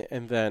 line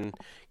and then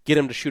get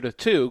him to shoot a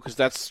 2, because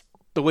that's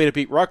the way to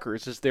beat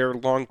Rutgers is their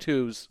long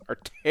 2s are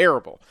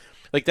terrible.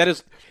 Like, that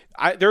is...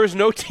 there is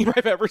no team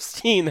I've ever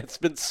seen that's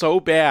been so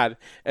bad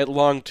at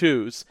long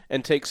 2s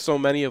and takes so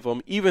many of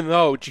them, even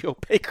though Geo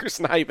Baker's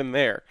not even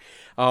there.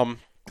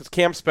 Because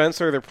Cam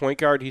Spencer, their point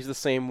guard, he's the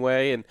same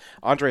way, and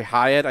Andre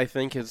Hyatt, I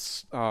think,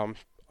 is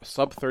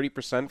sub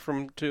 30%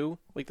 from 2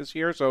 this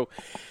year. So,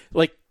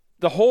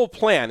 the whole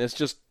plan is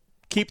just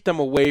keep them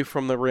away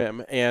from the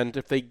rim, and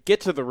if they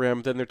get to the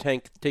rim, then they're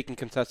taking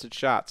contested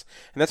shots,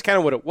 and that's kind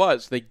of what it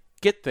was. They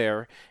get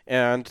there,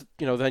 and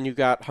then you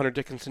got Hunter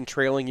Dickinson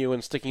trailing you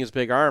and sticking his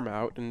big arm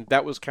out, and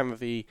that was kind of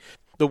the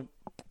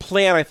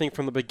plan, I think,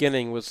 from the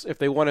beginning, was if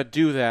they want to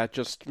do that,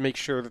 just make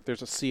sure that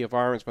there's a sea of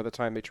arms by the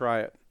time they try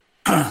it.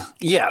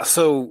 Yeah,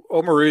 so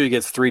Omoruyi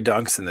gets 3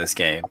 dunks in this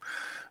game,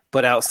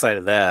 but outside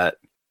of that,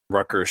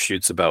 Rutgers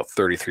shoots about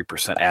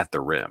 33% at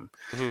the rim.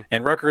 Mm-hmm.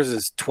 And Rutgers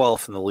is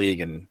 12th in the league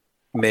in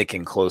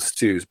making close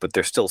 2s, but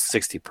they're still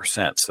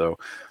 60%, so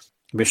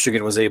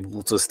Michigan was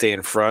able to stay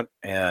in front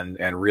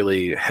and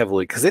really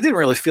heavily, because they didn't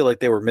really feel like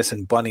they were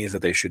missing bunnies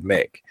that they should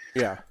make.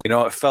 Yeah.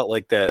 It felt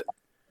like that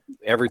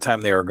every time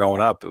they were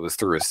going up, it was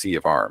through a sea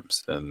of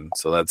arms. And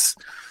so that's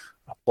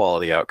a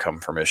quality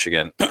outcome for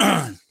Michigan.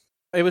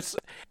 It was,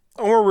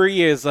 Omoruyi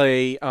is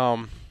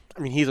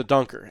he's a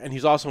dunker, and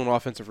he's also an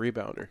offensive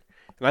rebounder.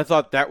 And I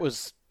thought that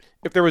was,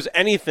 if there was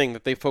anything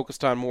that they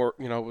focused on more,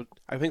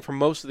 I think for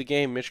most of the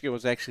game, Michigan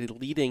was actually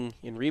leading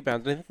in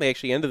rebounds. And I think they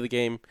actually ended the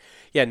game,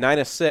 9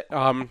 to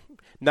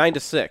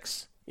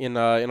 6 in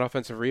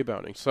offensive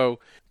rebounding. So,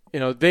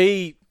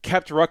 they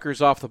kept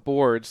Rutgers off the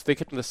boards. They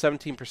kept them to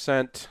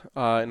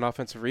 17% in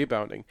offensive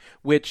rebounding,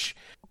 which,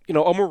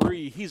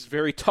 Omari, he's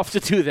very tough to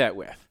do that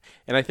with.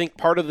 And I think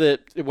part of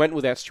it went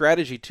with that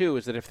strategy too,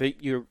 is that if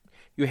you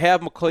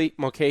have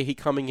Mulcahy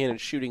coming in and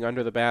shooting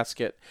under the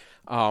basket,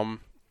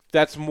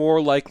 that's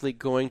more likely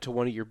going to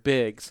one of your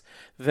bigs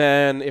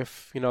than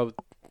if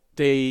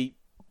they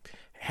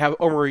have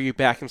Omari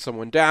backing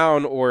someone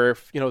down, or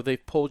if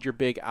they've pulled your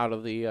big out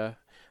of there.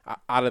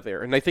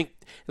 And I think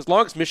as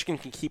long as Michigan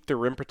can keep their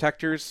rim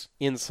protectors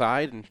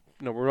inside, and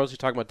we're mostly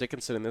talking about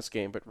Dickinson in this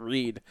game, but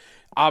Reed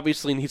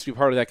obviously needs to be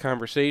part of that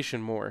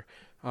conversation more.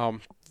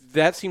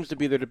 That seems to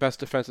be their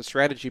best defensive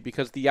strategy,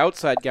 because the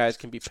outside guys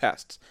can be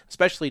pests,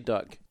 especially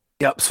Doug.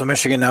 Yep. So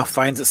Michigan now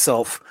finds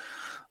itself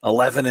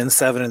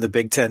 11-7 in the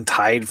Big Ten,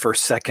 tied for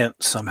second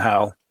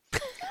somehow.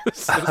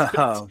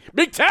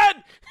 Big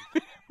Ten.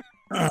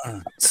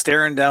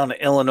 Staring down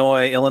to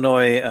Illinois.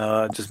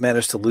 Illinois just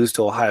managed to lose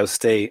to Ohio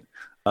State.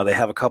 They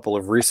have a couple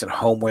of recent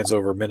home wins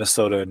over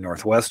Minnesota and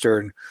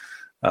Northwestern.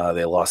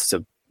 They lost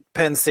to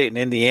Penn State and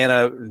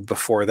Indiana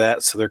before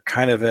that, so they're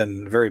kind of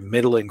in very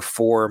middling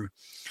form.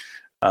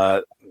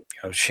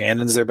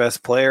 Shannon's their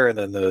best player, and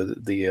then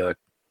the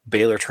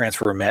Baylor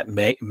transfer Matt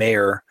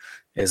Mayer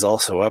is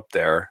also up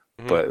there.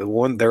 Mm-hmm.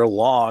 But they're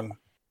long.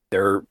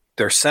 Their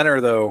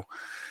center though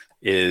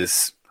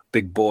is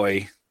big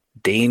boy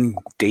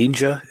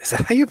Danger. Is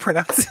that how you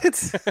pronounce it?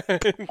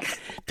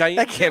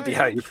 That can't be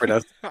how you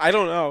pronounce it. I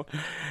don't know.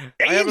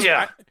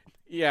 Danger.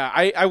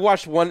 I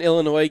watched one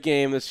Illinois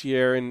game this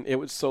year, and it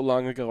was so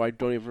long ago I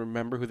don't even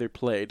remember who they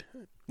played.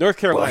 North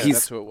Carolina,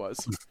 that's who it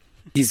was.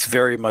 He's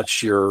very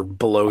much your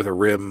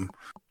below-the-rim,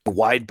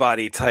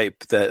 wide-body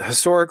type that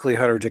historically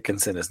Hunter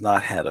Dickinson has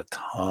not had a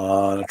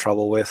ton of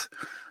trouble with.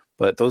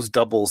 But those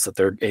doubles that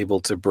they're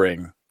able to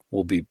bring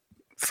will be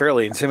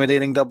fairly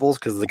intimidating doubles,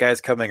 because the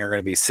guys coming are going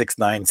to be 6'9",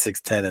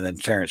 6'10", and then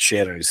Terrence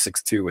Shannon, who's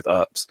 6'2", with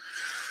ups.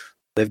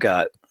 They've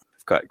got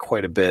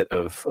quite a bit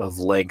of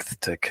length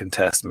to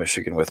contest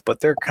Michigan with, but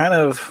they've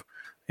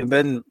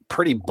been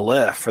pretty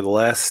bleh for the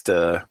last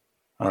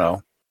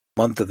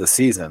month of the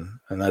season,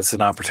 and that's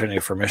an opportunity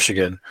for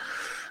Michigan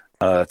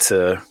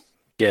to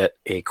get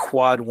a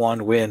quad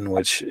one win,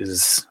 which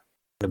is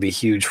going to be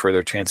huge for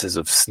their chances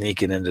of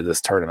sneaking into this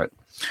tournament.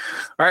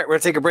 All right, we're going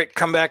to take a break,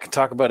 come back, and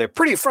talk about a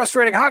pretty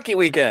frustrating hockey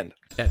weekend.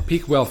 At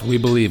Peak Wealth, we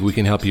believe we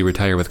can help you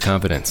retire with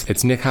confidence.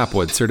 It's Nick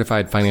Hopwood,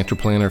 certified financial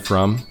planner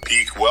from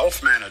Peak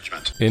Wealth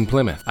Management in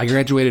Plymouth. I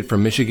graduated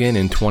from Michigan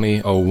in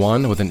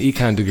 2001 with an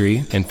econ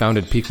degree and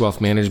founded Peak Wealth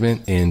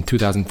Management in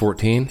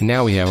 2014. And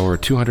now we have over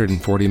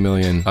 $240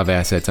 million of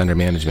assets under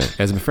management.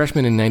 As a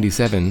freshman in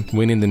 97,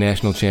 winning the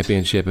national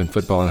championship in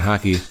football and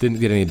hockey didn't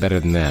get any better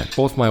than that.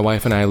 Both my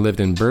wife and I lived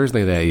in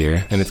Bursley that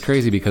year, and it's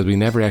crazy because we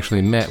never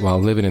actually met while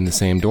living in the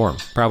same dorm.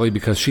 Probably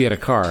because she had a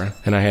car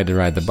and I had to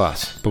ride the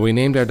bus. But we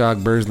named our dog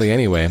Bursley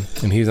anyway,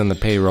 and he's on the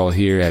payroll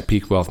here at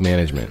Peak Wealth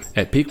Management.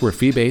 At Peak, we're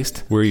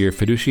fee-based. We're your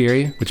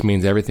fiduciary, which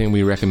means everything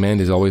we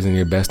recommend is always in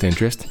your best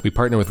interest. We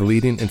partner with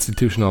leading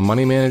institutional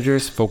money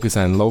managers, focus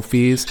on low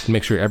fees, and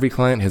make sure every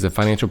client has a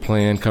financial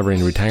plan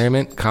covering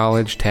retirement,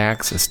 college,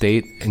 tax,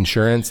 estate,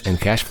 insurance, and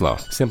cash flow.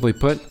 Simply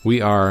put, we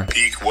are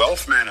Peak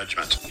Wealth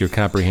Management, your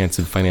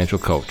comprehensive financial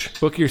coach.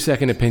 Book your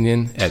second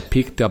opinion at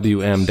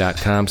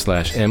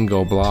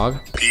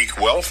peakwm.com/mgoblog. Peak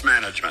Wealth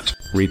Management.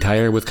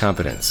 Retire with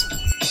confidence.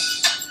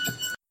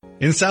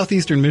 In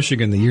southeastern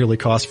Michigan, the yearly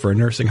cost for a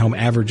nursing home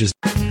averages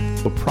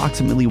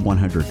approximately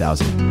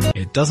 $100,000.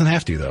 It doesn't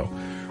have to, though.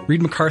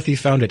 Reed McCarthy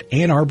founded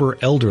Ann Arbor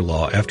Elder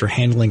Law after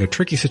handling a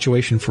tricky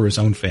situation for his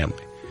own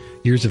family.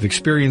 Years of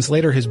experience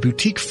later, his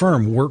boutique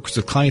firm works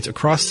with clients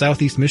across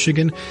southeast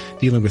Michigan,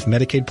 dealing with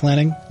Medicaid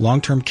planning,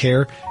 long-term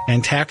care,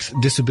 and tax,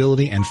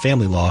 disability, and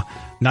family law,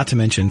 not to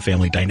mention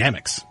family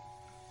dynamics.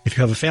 If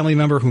you have a family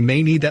member who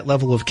may need that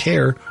level of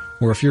care,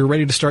 or if you're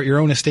ready to start your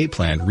own estate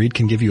plan, Reed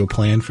can give you a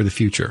plan for the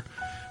future.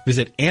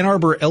 Visit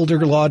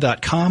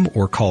AnnArborElderLaw.com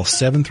or call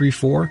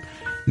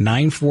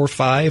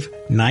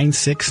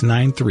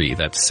 734-945-9693.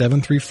 That's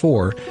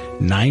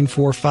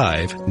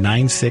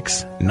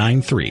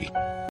 734-945-9693.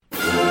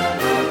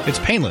 It's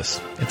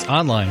painless. It's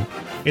online.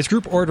 It's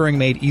group ordering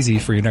made easy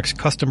for your next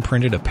custom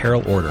printed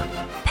apparel order.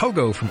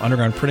 Pogo from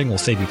Underground Printing will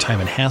save you time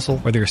and hassle,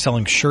 whether you're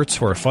selling shirts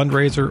for a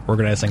fundraiser,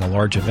 organizing a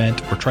large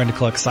event, or trying to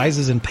collect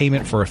sizes and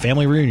payment for a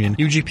family reunion.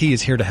 UGP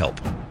is here to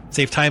help.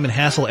 Save time and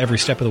hassle every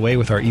step of the way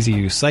with our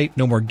easy-to-use site.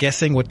 No more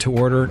guessing what to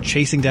order,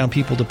 chasing down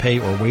people to pay,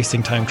 or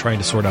wasting time trying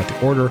to sort out the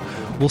order.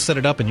 We'll set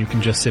it up and you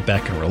can just sit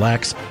back and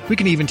relax. We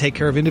can even take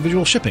care of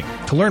individual shipping.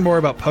 To learn more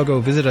about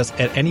Pogo, visit us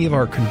at any of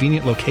our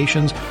convenient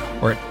locations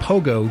or at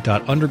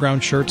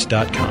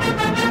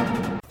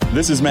pogo.undergroundshirts.com.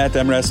 This is Matt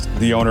Demrest,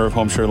 the owner of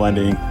HomeSure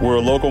Lending. We're a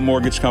local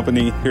mortgage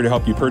company here to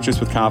help you purchase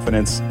with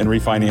confidence and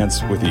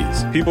refinance with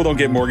ease. People don't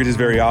get mortgages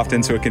very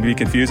often, so it can be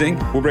confusing.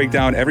 We'll break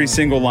down every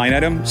single line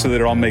item so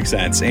that it all makes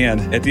sense.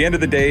 And at the end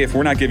of the day, if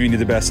we're not giving you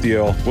the best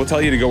deal, we'll tell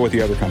you to go with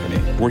the other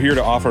company. We're here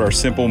to offer our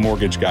simple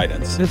mortgage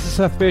guidance. This is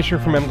Seth Fisher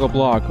from MGO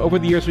Blog. Over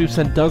the years, we've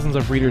sent dozens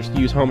of readers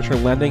to use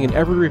HomeSure Lending, and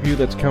every review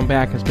that's come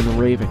back has been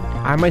raving.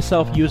 I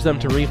myself used them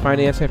to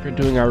refinance after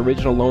doing our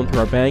original loan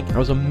through our bank. I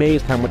was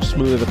amazed how much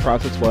smoother the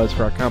process was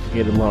for our complicated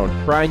loan.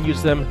 Brian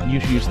used them, you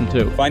should use them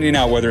too. Finding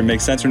out whether it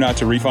makes sense or not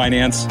to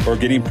refinance or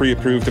getting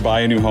pre-approved to buy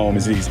a new home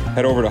is easy.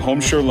 Head over to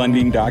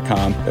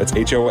homesurelending.com. That's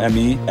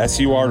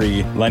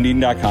HOMESURE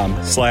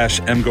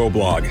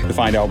lending.com/MGOblog to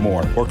find out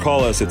more. Or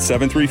call us at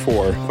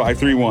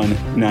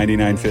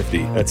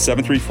 734-531-9950. That's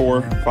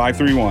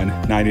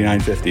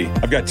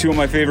 734-531-9950. I've got two of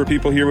my favorite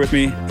people here with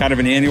me, kind of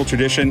an annual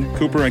tradition,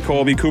 Cooper and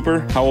Colby. Cooper,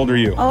 how old are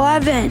you?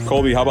 11.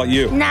 Colby, how about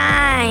you?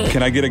 9.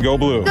 Can I get a Go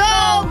Blue?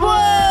 Go Blue!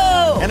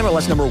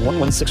 NMLS number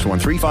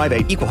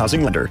 1161358, Equal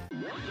Housing Lender.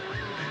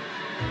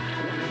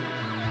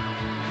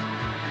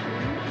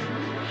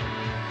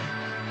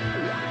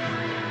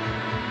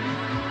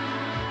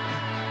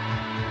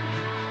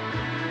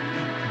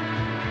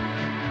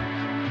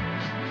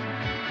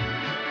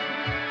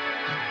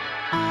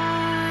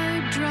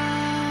 I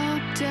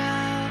dropped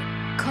out.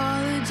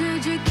 College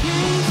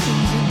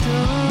education's a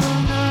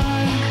dull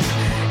knife.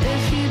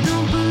 If you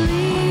don't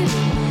believe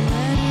in the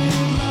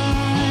letter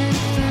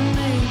life, then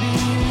maybe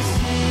this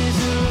is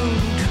a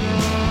lonely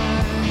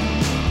try.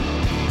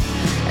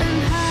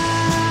 And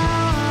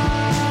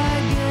how I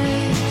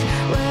gauge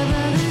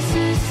whether this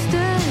is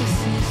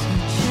stasis or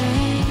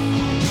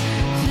change.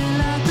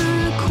 Fill out the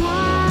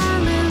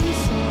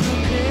requirements on a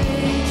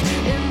page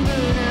and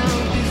burn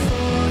out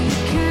before you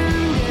can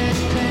get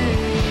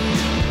paid.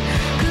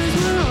 'Cause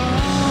we're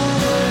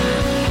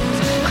always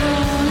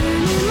calling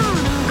in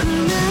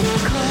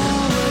monochromatic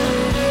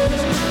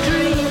hallways.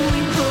 Dream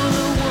we pull a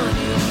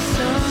 180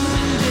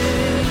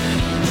 someday.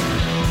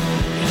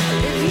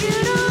 If you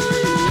don't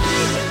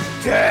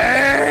like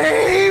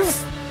Dave!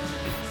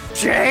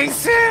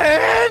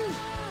 Jason!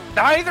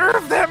 Neither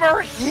of them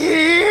are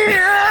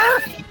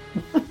here!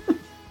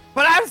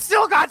 But I've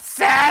still got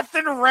Seth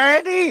and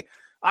Randy!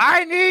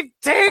 I need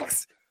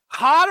takes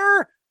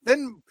hotter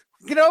than,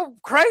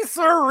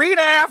 Chrysler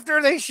Arena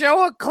after they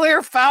show a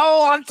clear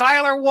foul on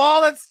Tyler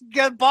Wall that's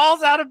got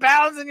balls out of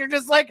bounds, and you're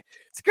just like,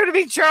 it's going to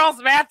be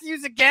Charles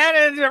Matthews again,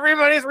 and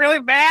everybody's really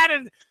mad,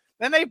 and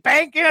then they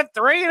bank in a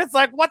 3, and it's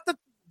like, what the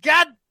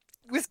God,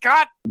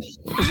 Wisconsin.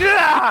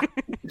 Yeah.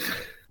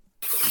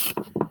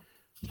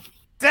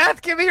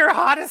 Seth, give me your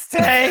hottest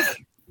take.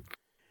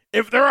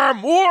 If there are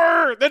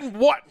more than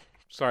one...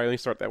 Sorry, let me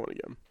start that one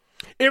again.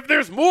 If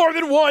there's more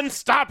than one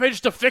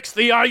stoppage to fix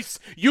the ice,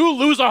 you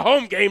lose a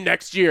home game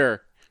next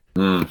year.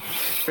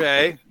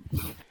 Okay.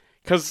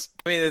 Because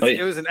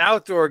it was an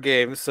outdoor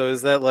game, so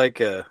is that like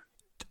a...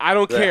 I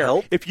don't Does that care.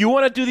 help? If you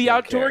want to do the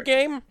outdoor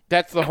care. game,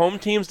 that's the home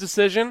team's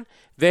decision.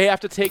 They have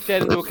to take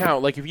that into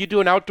account. Like, if you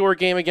do an outdoor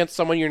game against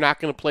someone you're not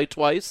going to play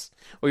twice,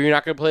 or you're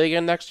not going to play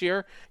again next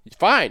year,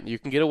 fine, you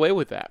can get away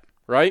with that,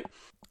 right?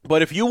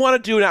 But if you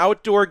want to do an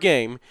outdoor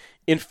game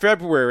in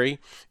February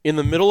in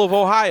the middle of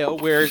Ohio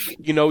where,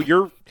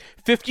 your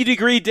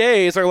 50-degree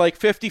days are like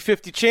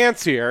 50-50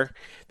 chance here,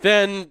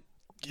 then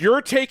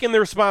you're taking the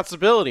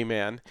responsibility,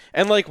 man.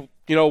 And,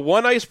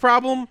 one ice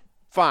problem,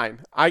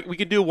 fine. We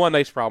could do one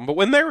ice problem. But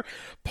when they're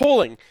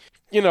pulling,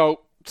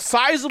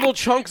 sizable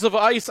chunks of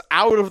ice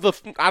out of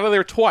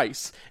there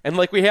twice, and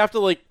we have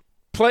to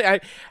play.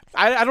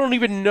 I don't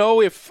even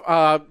know if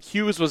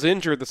Hughes was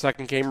injured the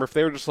second game, or if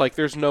they were just like,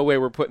 "There's no way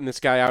we're putting this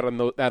guy out on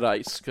that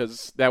ice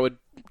because that would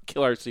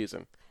kill our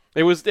season."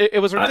 It was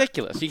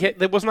ridiculous.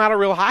 It was not a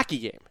real hockey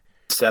game.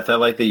 Seth, I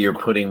like that you're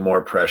putting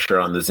more pressure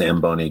on the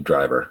Zamboni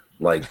driver.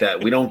 Like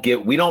that, we don't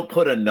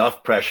put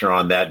enough pressure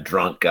on that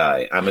drunk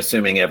guy. I'm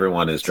assuming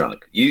everyone is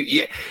drunk.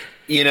 The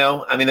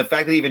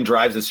fact that he even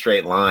drives a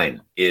straight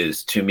line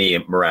is, to me,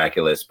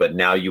 miraculous. But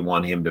now you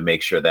want him to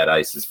make sure that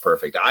ice is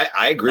perfect.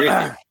 I agree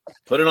with you.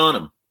 Put it on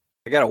him.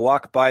 I got to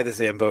walk by the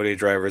Zamboni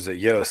drivers at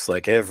Yost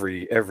like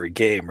every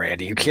game,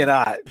 Randy. You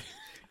cannot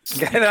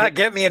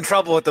get me in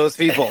trouble with those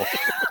people.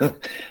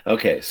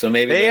 Okay, so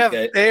maybe they have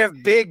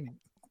big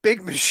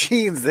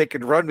machines they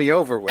could run me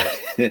over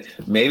with.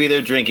 Maybe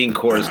they're drinking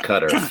Coors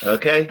Cutter.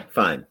 Okay,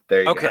 fine. There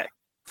you go. Okay,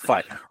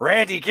 fine.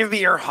 Randy, give me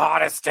your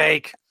hottest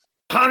take.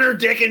 Hunter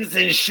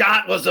Dickinson's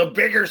shot was a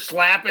bigger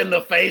slap in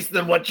the face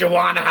than what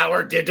Juwan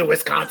Howard did to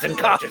Wisconsin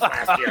coaches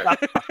last year.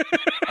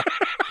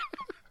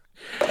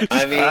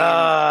 I mean,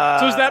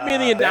 so does that mean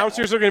the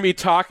announcers are going to be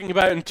talking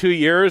about it in 2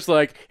 years?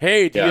 Like,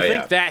 hey, do you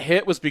think that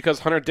hit was because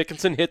Hunter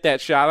Dickinson hit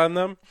that shot on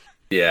them?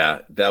 Yeah,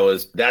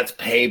 that's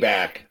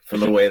payback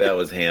from the way that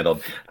was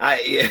handled.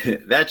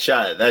 That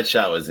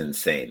shot was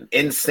insane.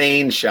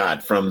 Insane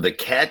shot from the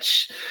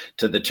catch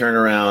to the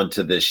turnaround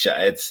to the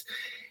shot.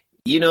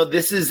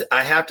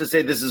 I have to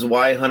say, this is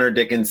why Hunter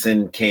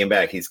Dickinson came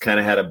back. He's kind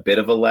of had a bit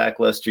of a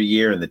lackluster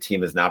year, and the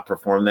team has not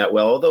performed that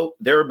well, although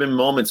there have been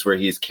moments where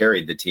he's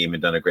carried the team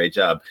and done a great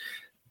job.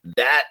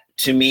 that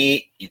to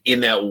me,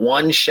 in that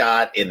one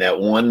shot, in that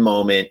one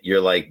moment,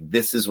 you're like,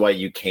 this is why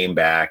you came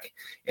back.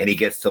 And he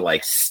gets to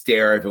like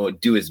stare everyone,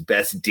 do his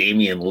best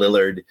Damian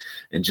Lillard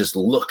and just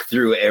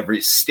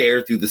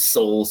stare through the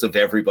souls of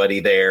everybody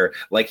there.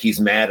 Like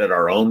he's mad at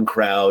our own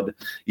crowd.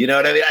 You know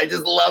what I mean? I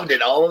just loved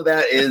it. All of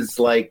that is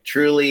like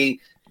truly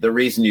the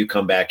reason you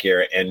come back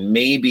here. And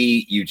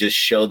maybe you just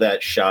show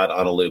that shot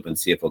on a loop and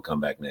see if he'll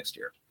come back next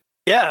year.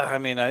 Yeah. I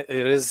mean,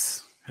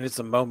 it's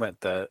a moment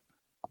that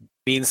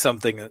means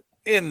something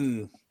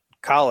in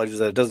college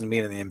that it doesn't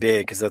mean in the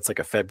NBA, because that's like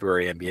a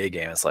February NBA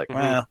game. It's like,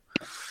 well,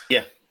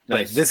 yeah.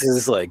 Like, Nice. this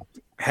is like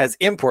has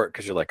import,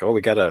 because you're like, oh,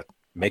 we got to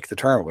make the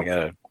tournament. We got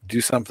to do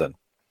something.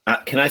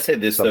 Can I say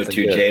this though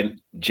too,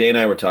 Jay and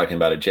I were talking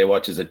about it. Jay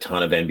watches a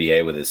ton of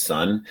NBA with his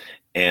son,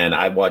 and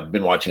I've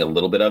been watching a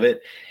little bit of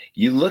it.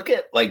 You look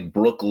at like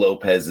Brook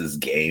Lopez's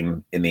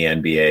game in the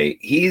NBA.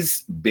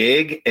 He's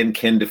big and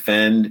can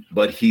defend,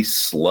 but he's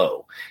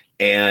slow,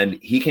 and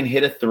he can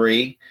hit a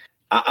three.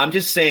 I'm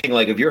just saying,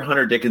 like, if you're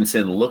Hunter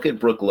Dickinson, look at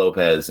Brook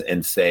Lopez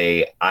and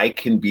say, I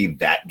can be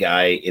that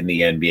guy in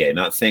the NBA.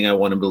 Not saying I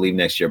want him to leave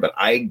next year, but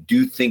I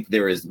do think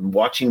there is,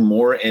 watching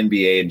more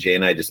NBA, and Jay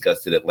and I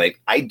discussed it at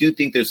length, I do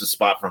think there's a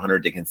spot for Hunter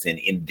Dickinson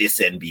in this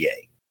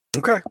NBA.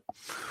 Okay.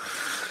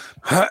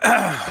 All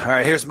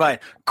right, here's mine.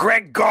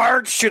 Greg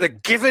Gard should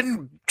have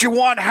given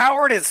Juwan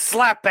Howard his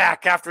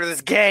slapback after this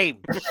game.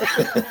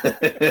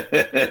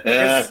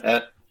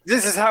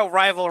 This is how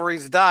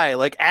rivalries die.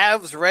 Like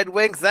Avs, Red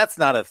Wings, that's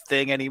not a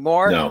thing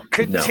anymore. No,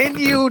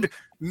 Continued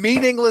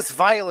meaningless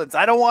violence.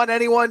 I don't want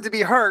anyone to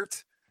be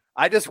hurt.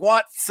 I just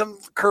want some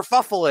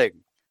kerfuffling.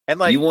 And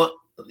like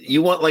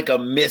you want like a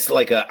miss,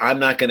 like a I'm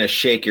not going to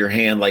shake your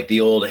hand, like the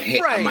old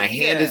my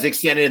hand is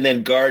extended, and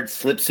then Gard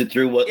slips it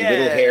through what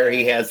little hair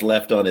he has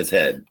left on his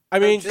head. I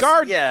mean,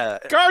 Gard's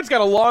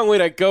got a long way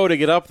to go to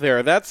get up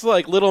there. That's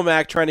like Little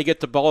Mac trying to get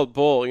to Bald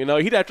Bull. You know,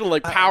 he'd have to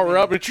like power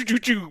up and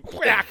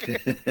whack.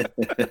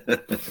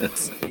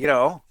 You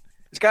know,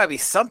 there's got to be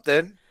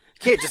something. You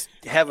can't just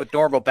have a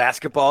normal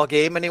basketball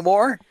game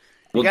anymore.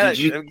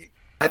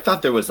 I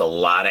thought there was a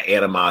lot of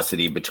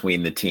animosity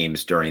between the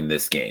teams during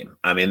this game.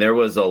 I mean, there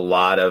was a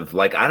lot of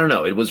like, I don't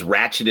know, it was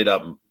ratcheted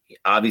up.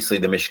 Obviously,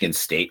 the Michigan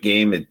State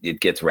game, it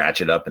gets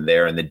ratcheted up in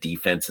there, and the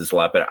defense is a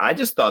lot better. I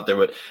just thought there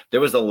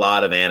was a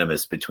lot of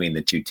animus between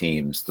the two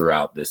teams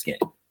throughout this game.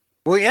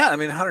 Well, yeah, I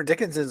mean, Hunter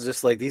Dickinson's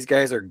just like, these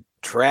guys are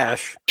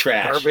trash,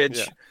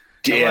 garbage.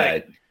 Yeah.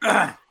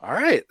 Like, all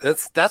right,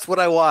 that's what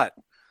I want.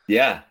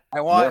 Yeah,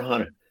 I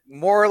want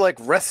more like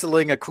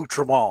wrestling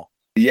accoutrement.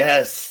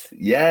 Yes.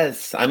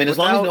 I mean, as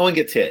long as no one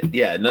gets hit.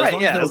 Yeah. No, right,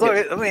 yeah.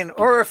 I mean,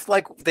 or if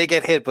like they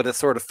get hit, but it's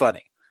sort of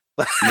funny.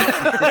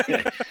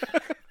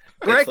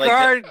 Greg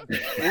Gard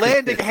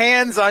landing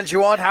hands on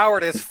Juwan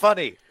Howard is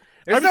funny.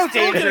 There's no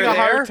danger there. A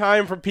hard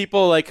time from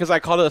people like, because I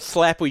called it a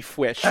slappy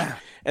fish.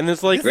 And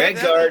it's like Greg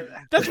Gard.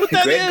 That's what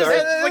that is.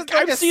 Like,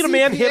 I've seen a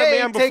man hit a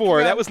man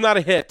before. That was not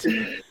a hit.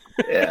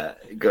 Yeah.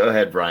 Go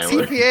ahead, Brian.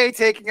 CPA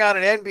taking on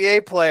an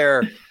NBA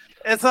player.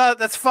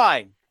 That's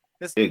fine.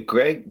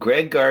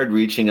 Greg Gard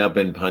reaching up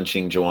and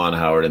punching Juwan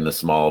Howard in the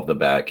small of the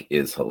back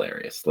is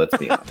hilarious. Let's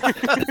be honest.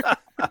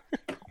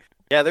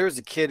 Yeah, there was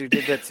a kid who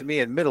did that to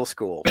me in middle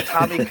school.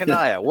 Tommy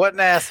Kanaya. What an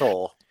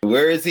asshole.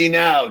 Where is he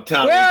now,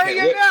 Tommy? Where are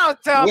you now,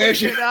 Tommy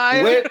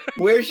Kanaya?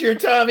 Where's your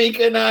Tommy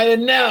Kanaya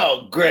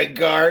now, Greg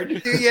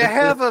Gard? Do you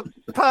have a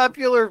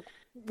popular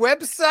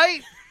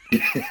website?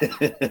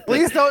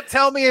 Please don't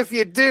tell me if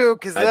you do,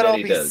 because then I'll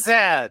be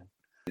sad.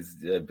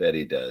 I bet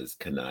he does,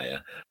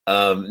 Kanaya.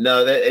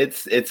 No,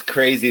 it's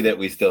crazy that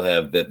we still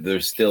have that.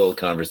 There's still a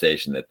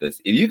conversation that if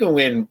you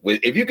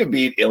can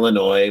beat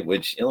Illinois,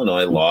 which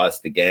Illinois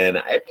lost again.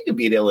 If you can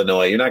beat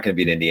Illinois, you're not going to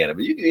beat Indiana,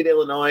 but you can beat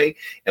Illinois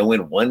and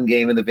win one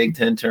game in the Big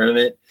Ten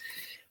tournament.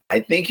 I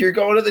think you're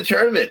going to the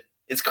tournament.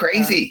 It's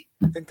crazy.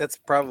 I think that's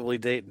probably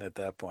Dayton at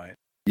that point.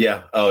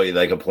 Yeah. Oh, you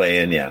like a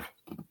play-in? Yeah.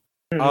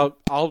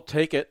 I'll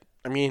take it.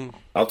 I mean,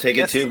 I'll take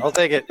it too. I'll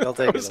take it. We'll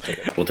take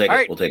it. We'll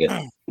take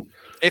it.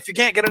 If you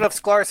can't get enough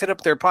Sklar's, hit up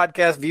their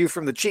podcast View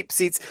from the Cheap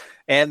Seats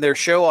and their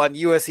show on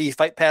USC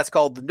Fight Pass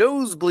called The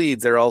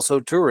Nosebleeds. They're also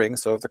touring,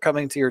 so if they're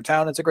coming to your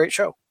town, it's a great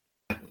show.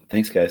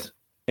 Thanks, guys.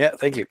 Yeah,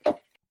 thank you. All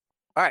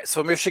right,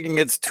 so Michigan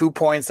gets 2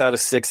 points out of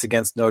 6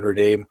 against Notre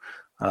Dame.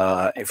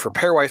 For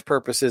pairwise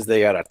purposes, they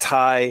got a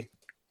tie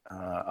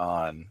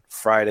on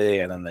Friday,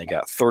 and then they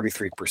got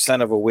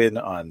 33% of a win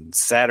on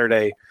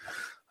Saturday.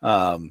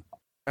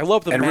 I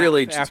love the math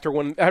really after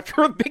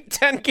a Big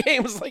Ten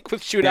game was like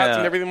with shootouts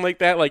and everything like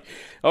that. Like,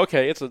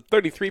 okay, it's a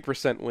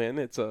 33% win.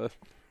 It's a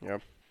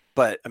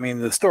But I mean,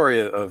 the story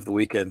of the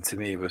weekend to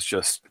me was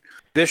just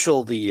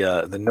Bishel,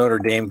 the Notre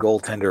Dame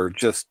goaltender,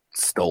 just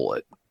stole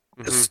it.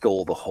 Just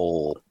stole the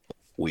whole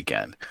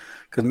weekend,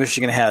 because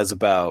Michigan has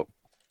about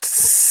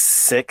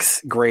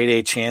 6 grade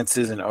A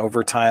chances in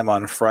overtime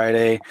on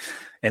Friday,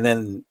 and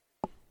then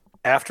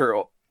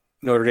after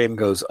Notre Dame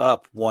goes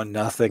up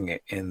 1-0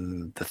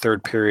 in the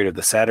third period of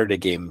the Saturday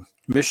game,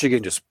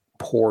 Michigan just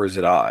pours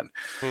it on.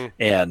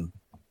 And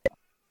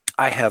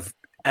I have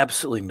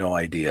absolutely no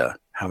idea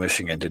how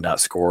Michigan did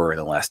not score in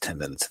the last 10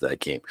 minutes of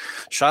that game.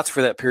 Shots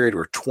for that period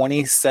were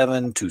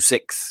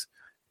 27-6,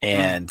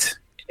 and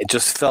it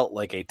just felt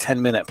like a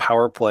 10-minute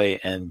power play,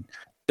 and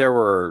there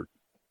were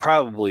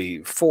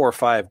probably 4 or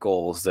 5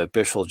 goals that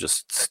Bischel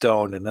just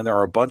stoned, and then there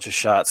are a bunch of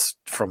shots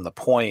from the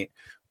point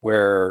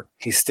where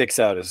he sticks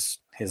out his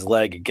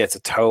leg and gets a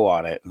toe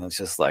on it, and it's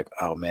just like,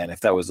 oh man,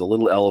 if that was a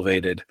little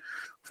elevated,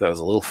 if that was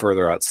a little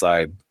further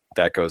outside,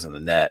 that goes in the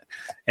net.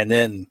 And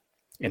then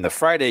in the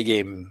Friday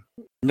game,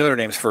 Notre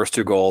Dame's first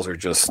 2 goals are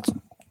just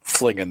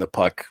flinging the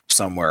puck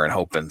somewhere and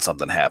hoping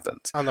something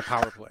happens. On the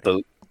power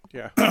play.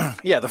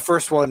 Yeah, the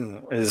first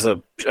one is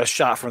a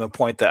shot from the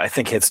point that I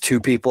think hits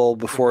 2 people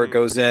before it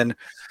goes in.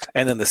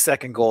 And then the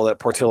second goal that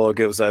Portillo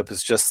gives up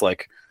is just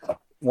like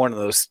one of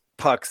those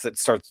pucks that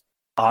starts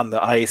on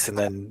the ice and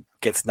then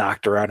gets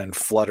knocked around and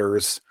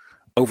flutters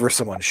over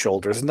someone's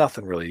shoulders.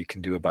 Nothing really you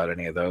can do about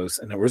any of those.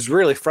 And it was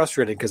really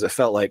frustrating because it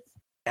felt like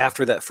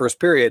after that first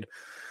period,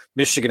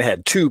 Michigan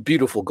had 2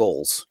 beautiful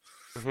goals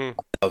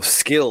of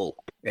skill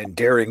and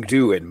daring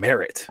do and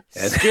merit.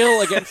 And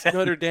skill against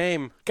Notre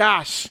Dame.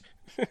 Gosh.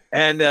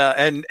 and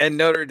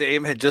Notre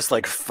Dame had just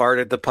like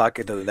farted the puck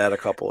into the net a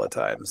couple of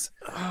times.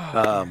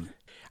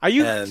 Are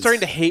you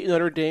starting to hate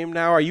Notre Dame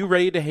now? Are you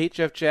ready to hate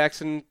Jeff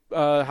Jackson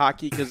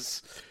hockey?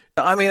 Because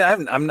I mean,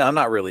 I'm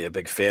not really a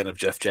big fan of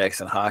Jeff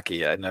Jackson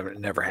hockey. I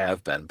never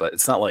have been, but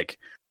it's not like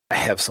I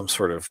have some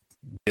sort of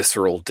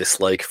visceral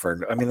dislike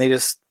for. I mean, they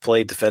just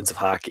play defensive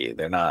hockey.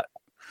 They're not.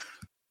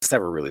 It's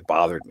never really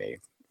bothered me,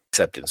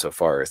 except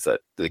insofar as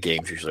that the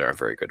games usually aren't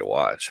very good to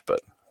watch.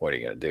 But what are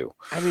you going to do?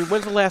 I mean,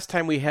 when's the last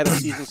time we had a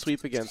season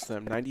sweep against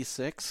them?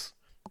 96?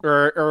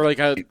 Or like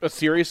a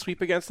series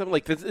sweep against them?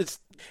 Like it's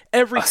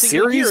every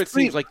single year it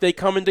seems like they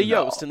come into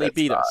Yost and they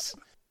beat us.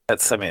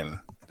 That's, I mean,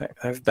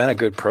 they've been a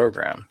good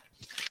program.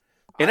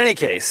 In any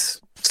case,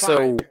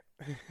 so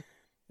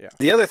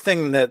the other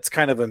thing that's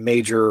kind of a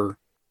major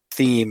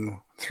theme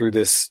through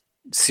this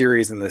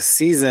series and this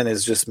season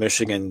is just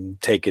Michigan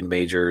taking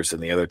majors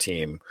and the other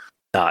team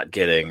not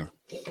getting.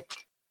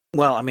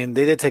 Well, I mean,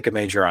 they did take a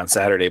major on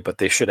Saturday, but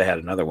they should have had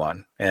another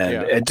one. And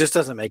it just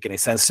doesn't make any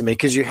sense to me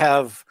because you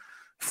have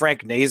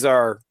Frank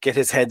Nazar get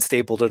his head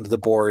stapled into the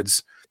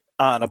boards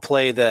on a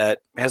play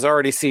that has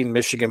already seen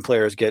Michigan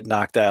players get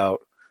knocked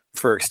out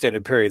for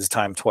extended periods of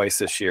time twice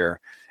this year.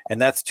 And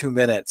that's 2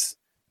 minutes.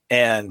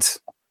 And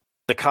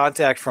the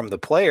contact from the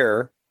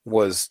player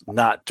was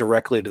not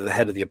directly to the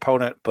head of the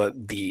opponent,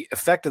 but the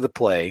effect of the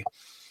play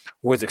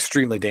was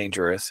extremely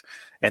dangerous.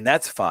 And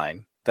that's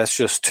fine. That's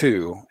just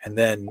 2. And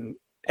then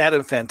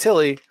Adam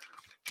Fantilli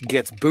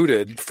gets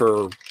booted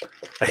for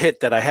a hit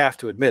that I have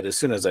to admit, as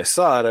soon as I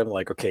saw it, I'm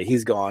like, okay,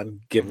 he's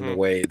gone, given the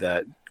way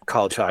that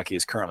college hockey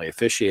is currently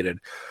officiated.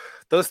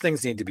 Those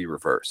things need to be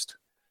reversed.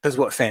 Because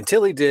what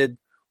Fantilli did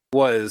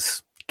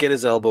was get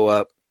his elbow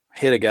up,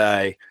 hit a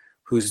guy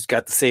who's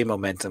got the same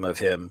momentum of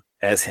him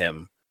as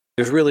him.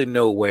 There's really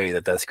no way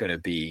that that's going to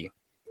be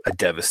a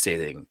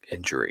devastating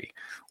injury.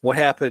 What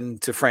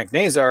happened to Frank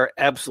Nazar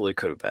absolutely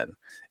could have been.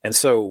 And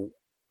so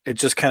it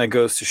just kind of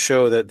goes to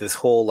show that this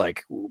whole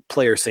like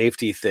player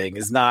safety thing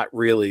is not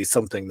really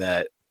something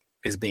that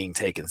is being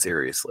taken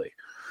seriously.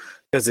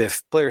 Because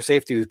if player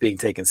safety was being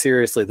taken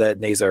seriously, that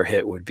Nazar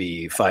hit would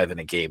be 5 in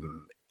a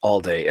game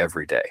all day,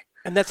 every day.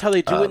 And that's how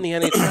they do it in the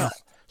NHL.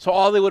 So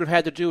all they would have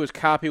had to do is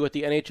copy what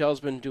the NHL's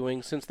been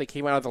doing since they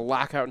came out of the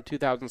lockout in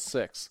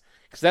 2006.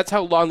 Because that's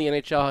how long the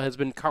NHL has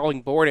been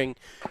calling boarding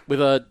with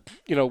a,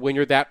 when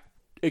you're that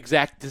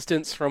exact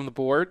distance from the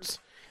boards.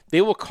 They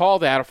will call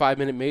that a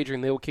 5-minute major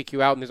and they will kick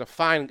you out, and there's a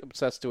fine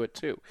obsessed to it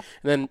too.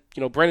 And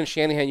then, Brendan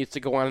Shanahan used to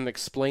go on and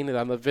explain it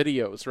on the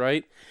videos,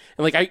 right?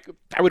 And like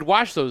I would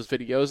watch those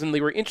videos and they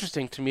were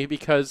interesting to me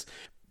because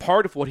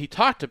part of what he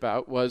talked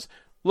about was,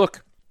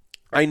 look,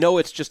 I know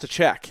it's just a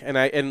check,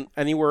 and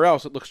anywhere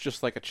else it looks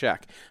just like a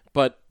check.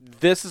 But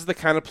this is the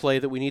kind of play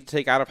that we need to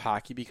take out of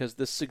hockey because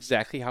this is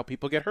exactly how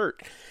people get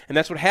hurt. And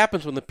that's what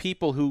happens when the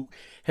people who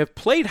have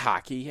played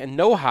hockey and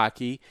know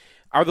hockey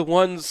are the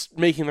ones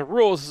making the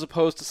rules as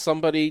opposed to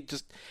somebody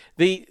just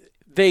they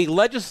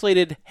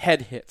legislated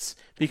head hits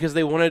because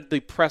they wanted the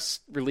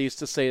press release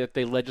to say that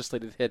they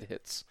legislated head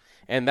hits.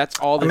 And that's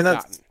all they've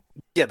gotten.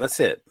 Yeah,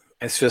 that's it.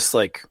 It's just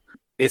like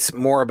it's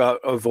more about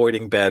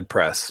avoiding bad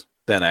press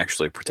than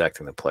actually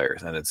protecting the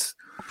players. And it's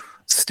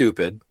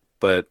stupid,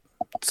 but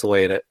it's the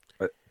way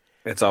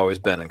it's always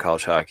been in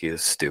college hockey.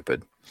 Is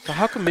stupid. So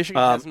how come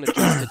Michigan hasn't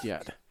adjusted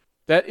yet?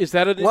 Is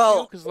that an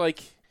issue? Because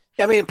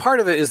I mean, part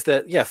of it is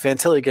that,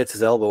 Fantilli gets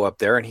his elbow up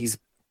there and he's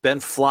been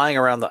flying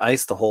around the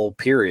ice the whole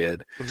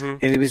period.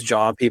 And he was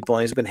jawing people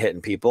and he's been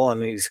hitting people.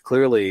 And he's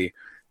clearly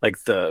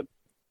like the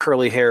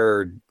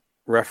curly-haired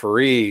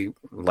referee,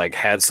 like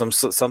had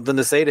something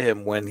to say to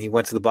him when he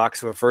went to the box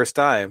for the first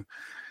time.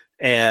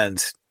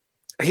 And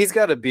he's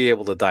got to be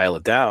able to dial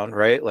it down,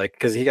 right? Like,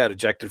 because he got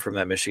ejected from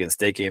that Michigan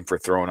State game for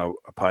throwing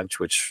a punch,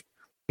 which,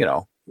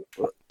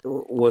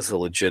 was a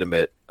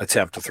legitimate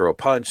attempt to throw a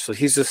punch. So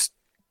he's just,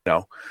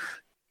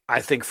 I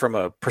think from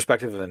a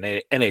perspective of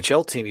an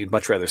NHL team, you'd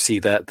much rather see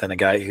that than a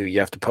guy who you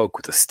have to poke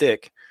with a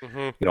stick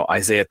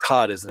Isaiah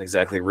Todd isn't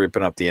exactly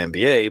ripping up the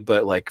NBA,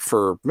 but like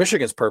for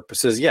Michigan's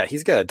purposes, yeah,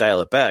 he's got to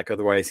dial it back.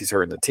 Otherwise, he's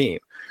hurting the team.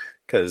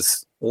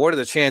 Because what are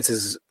the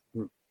chances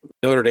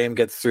Notre Dame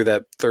gets through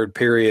that third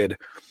period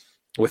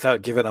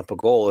without giving up a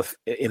goal if,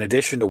 in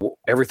addition to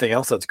everything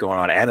else that's going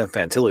on, Adam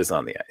Fantilli's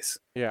on the ice?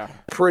 Yeah.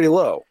 Pretty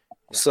low.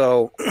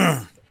 So,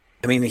 I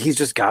mean, he's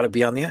just got to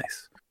be on the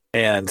ice.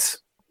 And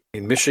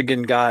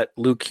Michigan got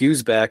Luke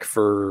Hughes back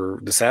for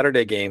the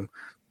Saturday game,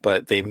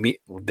 but they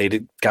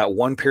got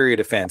one period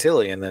of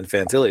Fantilli, and then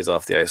Fantilli's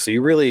off the ice. So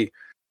you really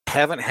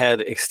haven't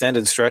had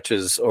extended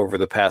stretches over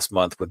the past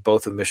month with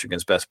both of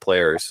Michigan's best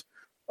players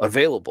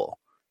available.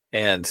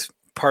 And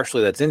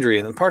partially that's injury,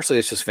 and then partially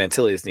it's just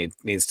Fantilli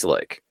needs to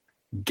like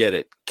get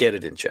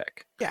it in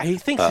check. Yeah, he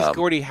thinks he's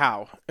Gordie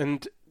Howe,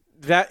 and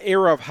that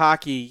era of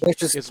hockey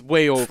is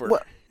way over.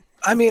 Well,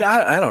 I mean,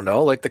 I don't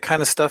know, like the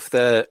kind of stuff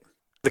that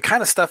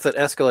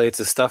escalates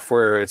is stuff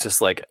where it's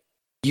just like,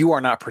 you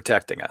are not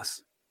protecting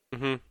us.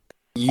 Mm-hmm.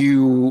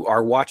 You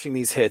are watching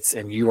these hits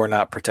and you are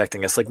not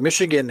protecting us. Like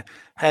Michigan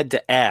had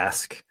to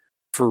ask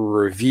for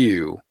a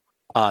review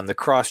on the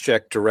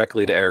cross-check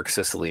directly to Eric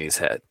Cicilline's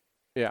head.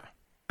 Yeah.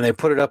 And they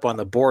put it up on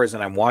the boards,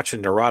 and I'm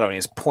watching Dorado, and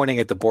he's pointing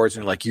at the boards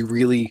and like, you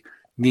really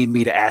need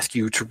me to ask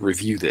you to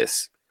review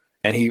this?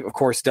 And he, of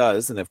course,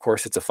 does. And of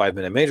course, it's a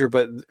 5-minute major,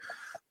 but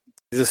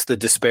just the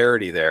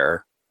disparity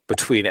there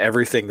between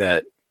everything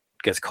that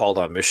gets called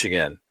on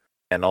Michigan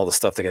and all the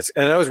stuff that gets,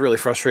 and I was really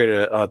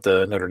frustrated at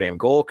the Notre Dame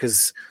goal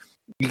because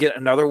you get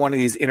another one of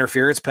these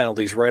interference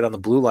penalties right on the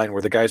blue line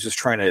where the guy's just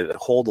trying to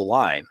hold the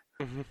line.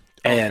 Mm-hmm.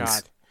 And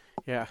God.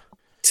 Yeah.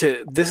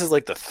 This is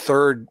like the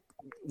third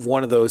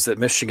one of those that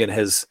Michigan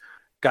has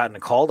gotten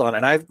called on,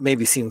 and I've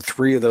maybe seen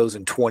 3 of those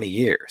in 20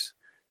 years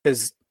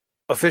because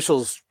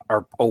officials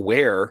are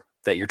aware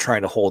that you're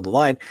trying to hold the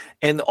line,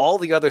 and all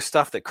the other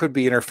stuff that could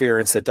be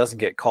interference that doesn't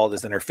get called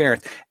as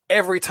interference.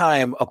 Every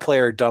time a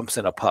player dumps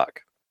in a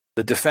puck,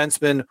 the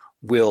defenseman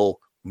will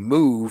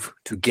move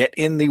to get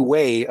in the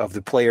way of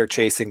the player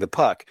chasing the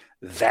puck.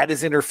 That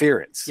is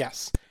interference.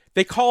 Yes.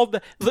 They called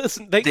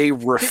they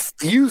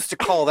refused to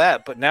call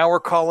that, but now we're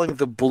calling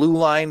the blue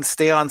line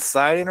stay on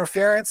side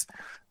interference.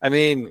 I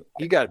mean,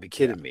 you got to be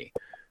kidding me.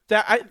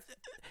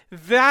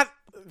 That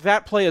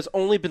play has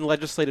only been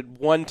legislated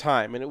one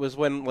time, and it was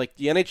when like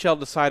the NHL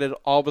decided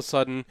all of a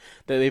sudden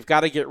that they've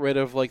got to get rid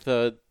of like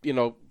the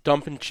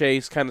dump and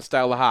chase kind of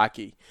style of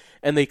hockey,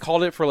 and they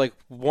called it for like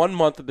 1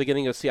 month at the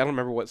beginning of the season. I don't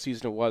remember what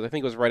season it was. I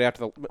think it was right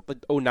after the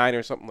 09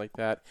 or something like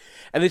that,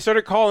 and they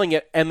started calling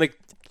it, and like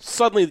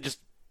suddenly just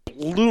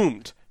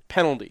bloomed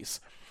penalties,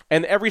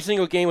 and every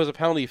single game was a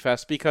penalty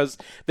fest because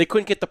they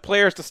couldn't get the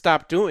players to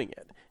stop doing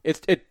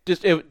it.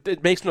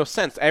 It makes no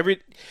sense.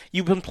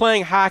 You've been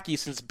playing hockey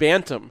since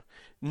Bantam,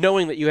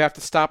 knowing that you have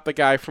to stop the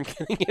guy from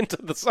getting into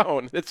the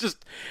zone. It's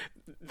just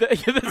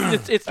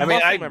it's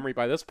muscle memory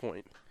by this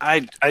point.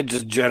 I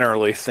just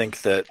generally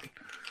think that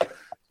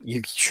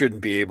you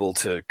shouldn't be able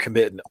to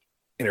commit an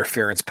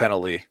interference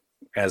penalty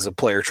as a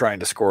player trying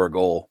to score a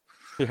goal.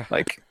 Yeah.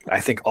 Like,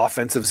 I think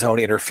offensive zone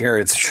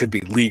interference should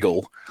be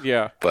legal.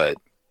 Yeah. But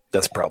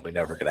that's probably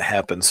never going to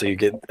happen. So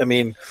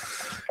in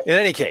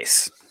any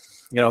case,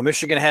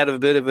 Michigan had a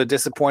bit of a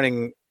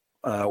disappointing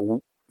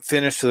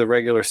finish to the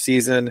regular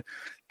season,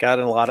 got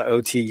in a lot of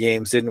OT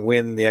games, didn't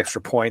win the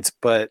extra points,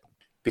 but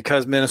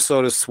because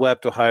Minnesota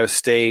swept Ohio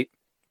State,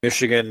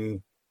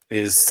 Michigan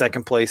is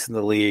second place in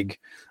the league.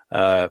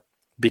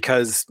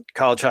 Because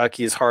college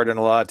hockey is hard and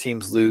a lot of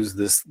teams lose,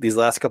 these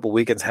last couple of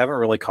weekends haven't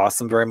really cost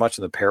them very much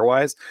in the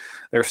pairwise.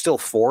 They're still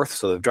fourth,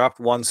 so they've dropped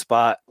one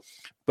spot.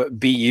 But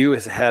BU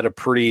has had a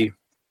pretty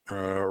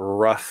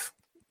rough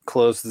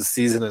close to the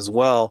season as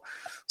well,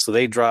 so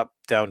they drop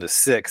down to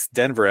 6th.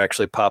 Denver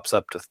actually pops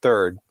up to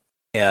 3rd,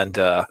 and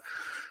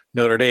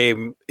Notre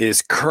Dame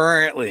is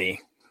currently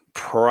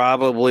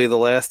probably the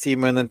last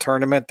team in the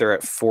tournament. They're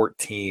at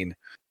 14.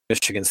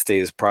 Michigan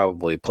State has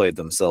probably played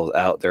themselves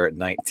out. They're at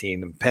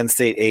 19. Penn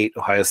State 8,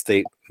 Ohio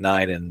State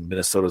 9, and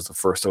Minnesota's the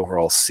first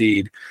overall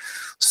seed.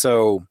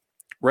 So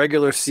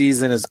regular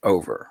season is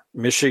over.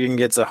 Michigan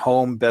gets a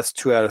home best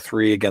 2 out of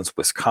 3 against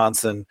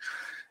Wisconsin,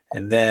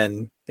 and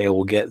then they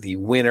will get the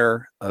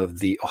winner of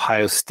the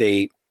Ohio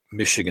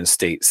State-Michigan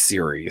State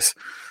series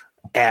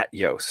at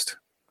Yost.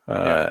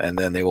 And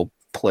then they will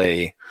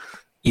play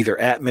either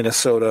at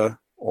Minnesota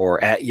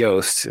or at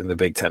Yost in the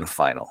Big Ten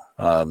final.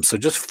 So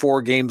just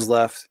 4 games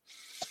left.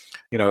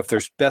 If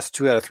there's best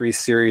 2 out of 3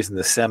 series in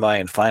the semi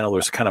and final,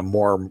 there's kind of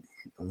more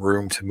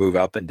room to move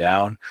up and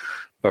down.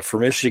 But for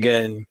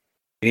Michigan,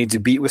 you need to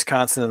beat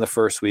Wisconsin in the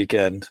first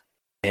weekend,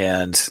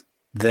 and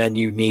then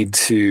you need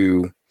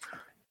to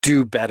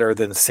do better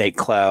than St.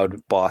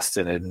 Cloud,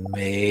 Boston, and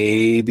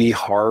maybe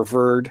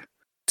Harvard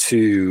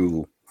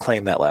to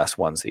claim that last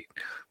 1 seed,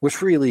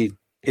 which really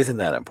isn't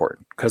that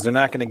important because they're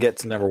not going to get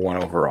to number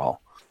 1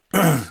 overall.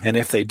 And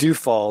if they do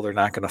fall, they're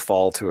not going to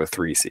fall to a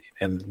 3 seed.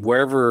 And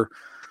wherever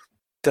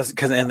doesn't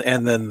because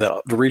and then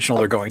the regional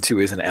they're going to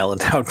is in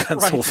Allentown,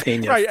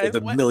 Pennsylvania, for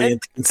the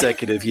millionth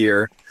consecutive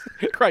year.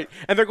 Right,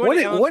 and they're going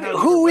to Allentown.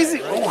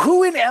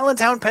 Who in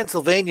Allentown,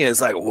 Pennsylvania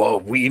is like, whoa,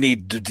 we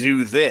need to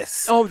do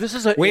this. Oh, this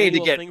is an we annual need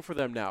to get, thing for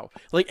them now.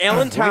 Like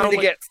Allentown, we need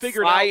to get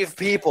figured 5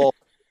 people.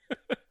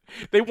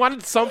 They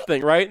wanted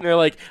something, right? And they're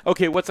like,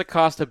 okay, what's it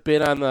cost to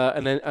bid on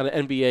an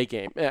NBA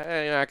game?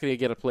 You're not going to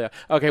get a playoff.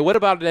 Okay, what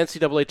about an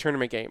NCAA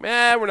tournament game?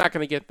 We're not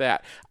going to get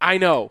that. I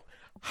know.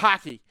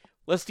 Hockey.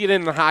 Let's get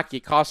into hockey.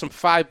 It costs them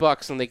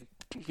 $5, and they,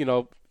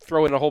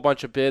 throw in a whole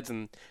bunch of bids,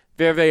 and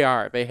there they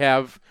are. They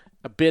have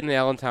a bid in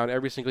Allentown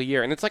every single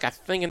year, and it's like a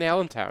thing in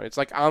Allentown. It's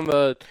like on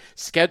the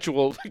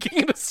schedule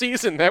beginning of the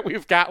season that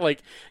we've got, the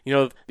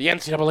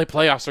NCAA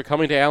playoffs are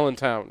coming to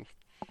Allentown.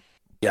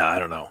 Yeah, I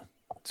don't know.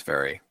 It's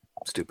very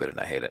stupid, and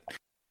I hate it.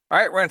 All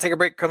right, we're going to take a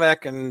break, come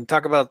back, and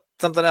talk about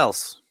something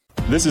else.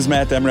 This is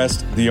Matt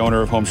Demrest, the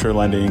owner of HomeSure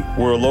Lending.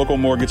 We're a local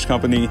mortgage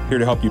company here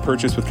to help you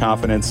purchase with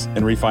confidence and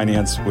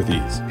refinance with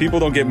ease. People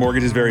don't get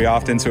mortgages very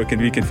often, so it can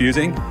be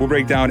confusing. We'll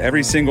break down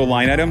every single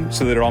line item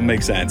so that it all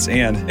makes sense.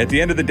 And at the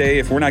end of the day,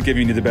 if we're not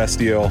giving you the best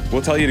deal,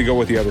 we'll tell you to go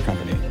with the other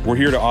company. We're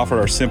here to offer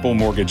our simple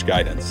mortgage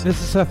guidance.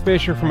 This is Seth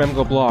Fisher from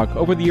MGO Blog.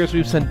 Over the years,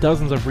 we've sent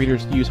dozens of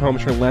readers to use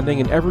HomeSure Lending,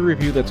 and every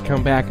review that's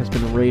come back has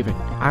been raving.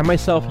 I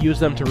myself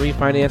used them to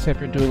refinance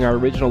after doing our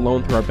original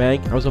loan through our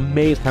bank. I was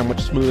amazed how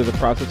much smoother the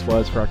process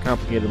was for our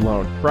complicated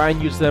loan.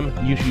 Brian used them,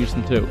 you should use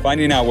them too.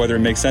 Finding out whether it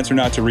makes sense or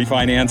not to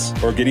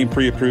refinance or getting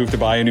pre-approved to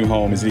buy a new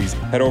home is easy.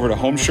 Head over to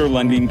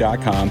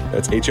homesurelending.com,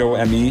 that's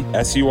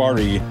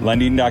HOMESURE,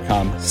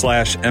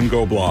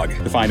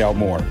 lending.com/MGOblog to find out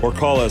more. Or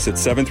call us at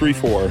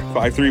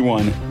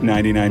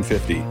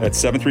 734-531-9950.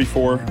 That's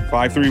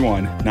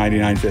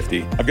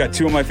 734-531-9950. I've got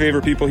 2 of my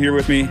favorite people here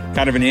with me,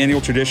 kind of an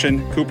annual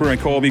tradition, Cooper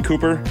and Colby.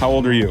 Cooper, how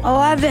old are you?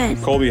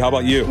 11. Colby, how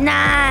about you?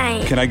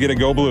 9. Can I get a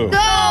Go Blue?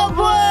 Go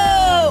Blue!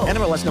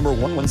 NMLS number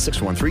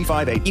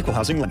 116135, Equal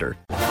Housing Lender.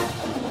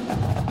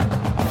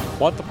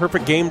 Want the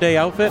perfect game day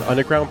outfit?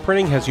 Underground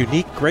Printing has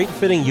unique,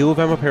 great-fitting U of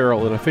M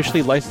apparel and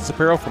officially licensed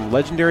apparel from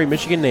legendary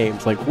Michigan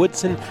names like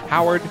Woodson,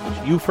 Howard,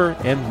 Ufer,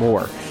 and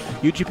more.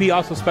 UGP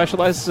also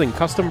specializes in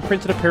custom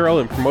printed apparel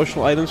and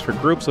promotional items for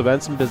groups,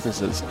 events, and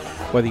businesses.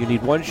 Whether you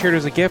need 1 shirt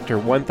as a gift or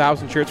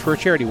 1,000 shirts for a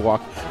charity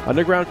walk,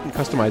 Underground can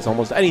customize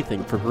almost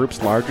anything for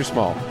groups large or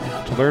small.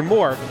 To learn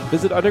more,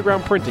 visit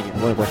Underground Printing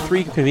in one of our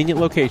 3 convenient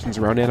locations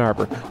around Ann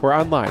Arbor or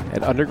online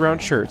at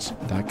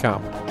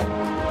undergroundshirts.com.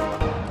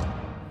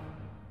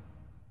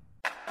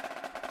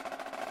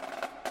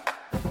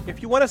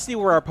 If you want to see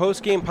where our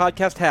post-game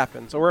podcast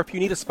happens, or if you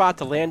need a spot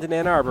to land in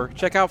Ann Arbor,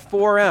 check out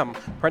 4M,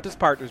 Prentice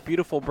Partners'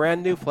 beautiful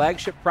brand new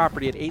flagship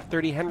property at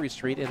 830 Henry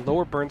Street in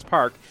Lower Burns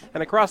Park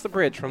and across the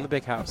bridge from the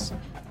Big House.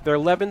 Their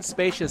 11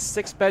 spacious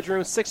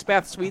 6-bedroom,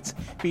 6-bath suites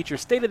feature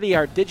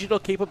state-of-the-art digital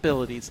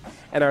capabilities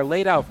and are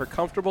laid out for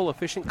comfortable,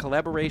 efficient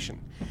collaboration.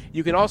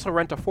 You can also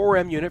rent a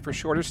 4M unit for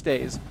shorter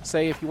stays,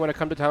 say if you want to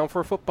come to town for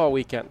a football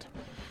weekend.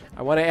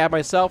 I want to add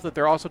myself that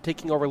they're also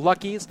taking over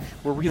Lucky's.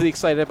 We're really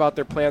excited about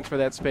their plans for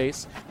that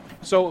space.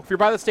 So if you're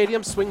by the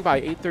stadium, swing by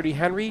 830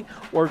 Henry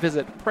or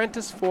visit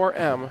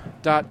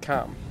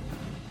Prentice4M.com.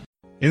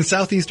 In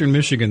southeastern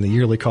Michigan, the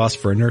yearly cost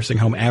for a nursing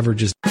home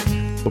averages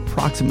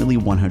approximately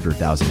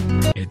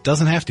 $100,000. It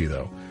doesn't have to,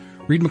 though.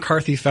 Reed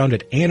McCarthy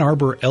founded Ann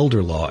Arbor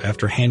Elder Law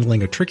after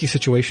handling a tricky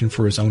situation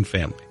for his own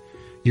family.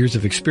 Years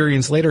of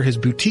experience later, his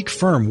boutique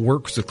firm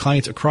works with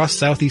clients across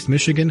southeast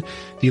Michigan,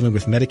 dealing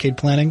with Medicaid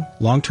planning,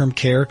 long-term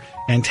care,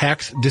 and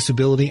tax,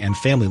 disability, and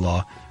family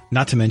law,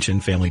 not to mention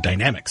family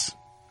dynamics.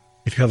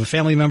 If you have a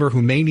family member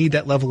who may need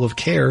that level of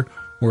care,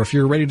 or if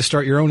you're ready to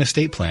start your own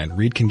estate plan,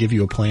 Reed can give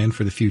you a plan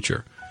for the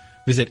future.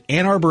 Visit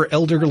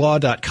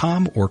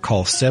AnnArborElderLaw.com or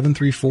call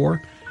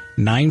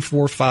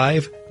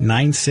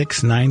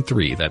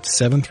 734-945-9693.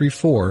 That's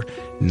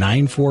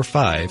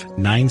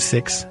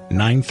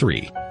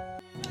 734-945-9693.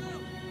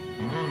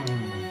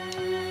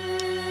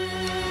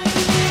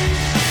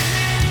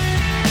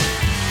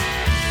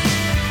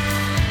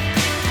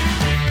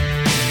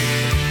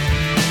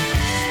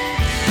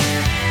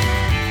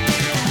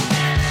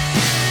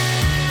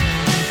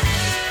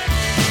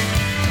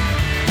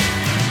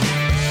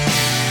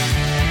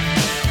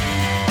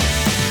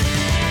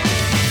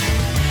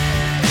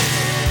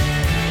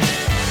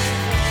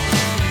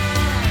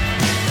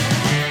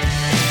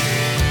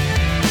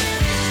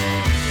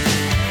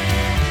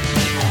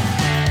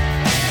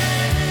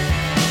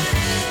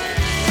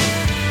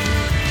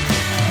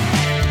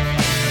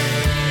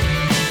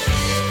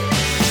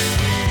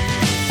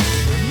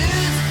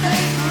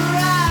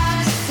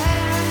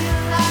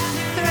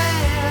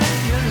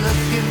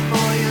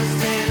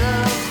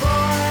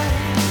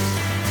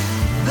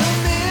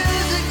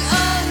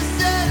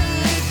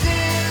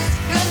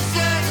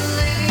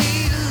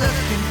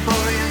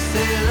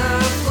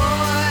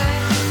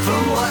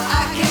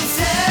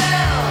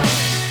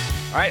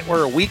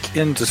 We're a week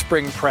into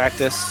spring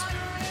practice,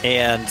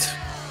 and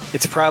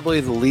it's probably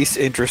the least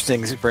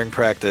interesting spring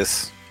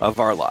practice of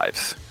our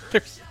lives.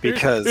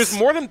 Because there's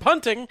more than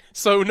punting,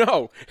 so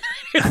no,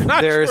 it's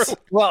not true.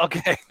 Well,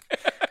 okay.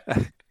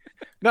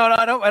 No,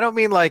 I don't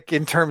mean like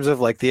in terms of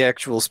like the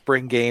actual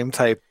spring game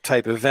type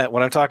event.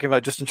 What I'm talking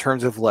about just in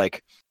terms of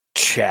like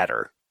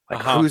chatter.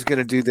 Like who's going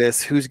to do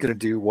this, who's going to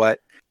do what,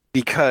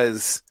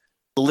 because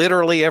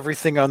literally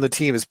everything on the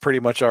team is pretty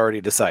much already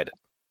decided.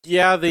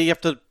 Yeah, they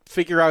have to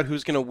figure out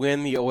who's going to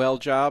win the OL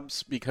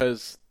jobs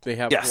because they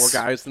have more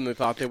guys than they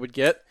thought they would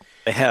get.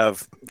 They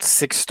have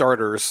 6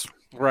 starters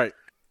right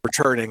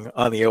returning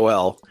on the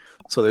OL,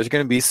 so there's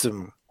going to be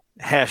some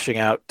hashing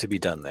out to be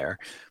done there.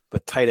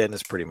 But tight end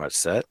is pretty much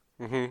set.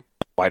 Mm-hmm.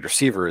 Wide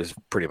receiver is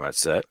pretty much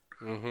set.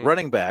 Mm-hmm.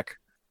 Running back,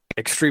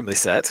 extremely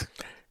set.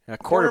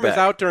 Quarterback is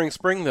out during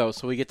spring, though,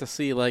 so we get to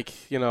see, like,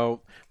 we're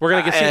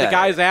going to get to see the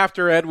guys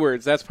after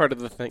Edwards. That's part of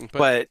the thing.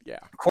 But yeah,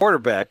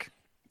 quarterback,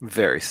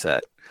 very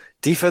set.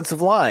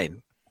 Defensive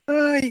line,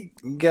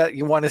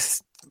 you want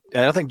to.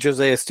 I don't think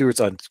Josiah Stewart's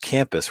on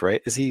campus,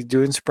 right? Is he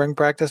doing spring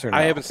practice or not?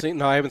 I haven't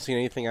seen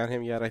anything on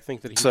him yet. I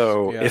think that he's...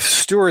 So if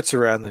Stewart's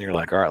around, then you're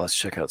like, all right, let's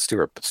check out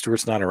Stewart. But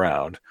Stewart's not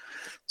around.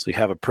 So you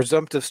have a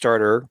presumptive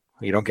starter.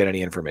 You don't get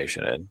any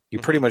information in. You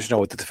pretty much know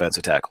what the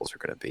defensive tackles are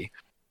going to be.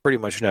 Pretty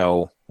much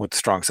know what the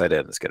strong side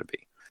end is going to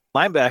be.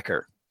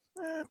 Linebacker,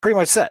 pretty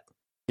much set.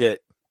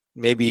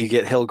 Maybe you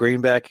get Hill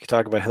Green back. You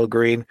talk about Hill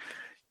Green.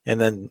 And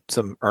then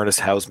some Ernest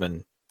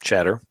Hausman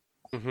chatter.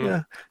 Mm-hmm.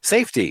 Yeah.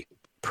 Safety,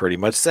 pretty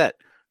much set.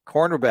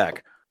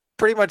 Cornerback,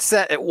 pretty much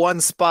set at one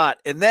spot.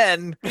 And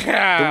then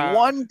the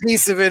one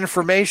piece of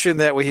information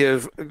that we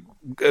have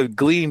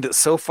gleaned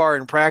so far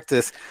in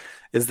practice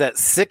is that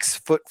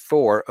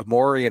 6'4"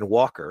 Amorian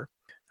Walker,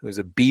 who's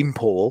a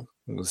beanpole,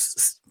 who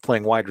was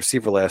playing wide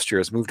receiver last year,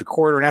 has moved to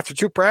quarter. And after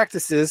 2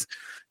 practices,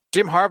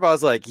 Jim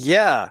Harbaugh's like,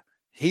 yeah,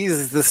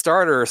 he's the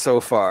starter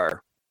so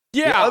far.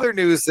 Yeah. The other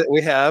news that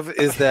we have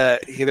is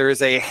that there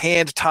is a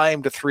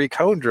hand-timed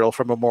 3-cone drill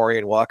from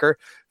Amorian Walker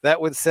that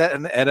would set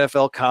an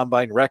NFL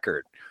Combine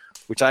record,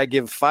 which I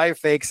give 5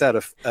 fakes out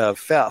of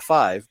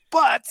 5.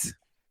 But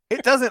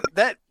it doesn't.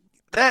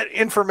 That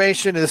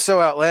information is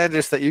so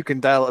outlandish that you can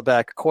dial it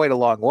back quite a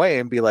long way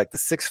and be like, the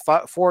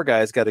 6'4"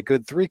 guy's got a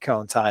good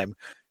 3-cone time,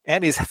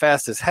 and he's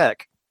fast as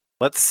heck.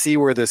 Let's see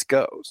where this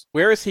goes.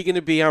 Where is he going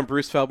to be on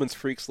Bruce Feldman's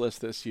freaks list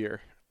this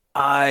year?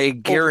 I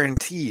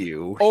guarantee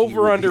you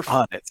over under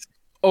on it.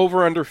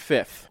 Over under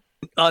 5th.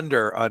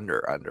 Under.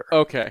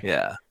 Okay.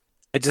 Yeah.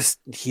 He's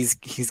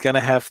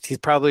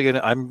probably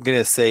gonna, I'm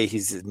gonna say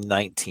he's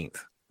 19th.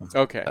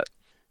 Okay.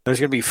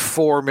 There's gonna be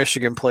 4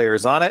 Michigan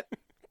players on it.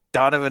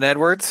 Donovan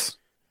Edwards,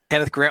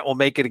 Kenneth Grant will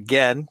make it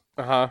again.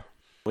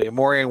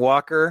 Amorian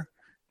Walker,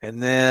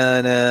 and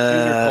then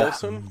Junior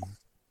Colson?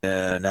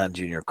 Not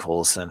Junior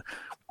Colson.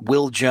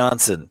 Will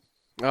Johnson.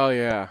 Oh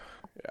yeah.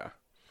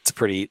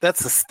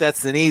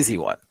 That's an easy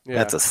one. Yeah.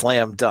 That's a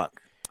slam dunk.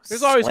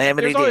 There's always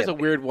a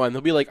weird one.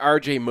 There'll be like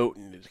R.J.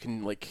 Moten who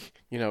can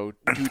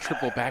do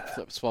triple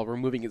backflips while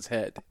removing his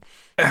head.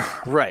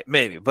 Right,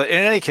 maybe. But in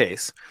any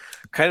case,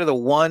 kind of the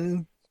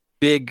one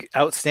big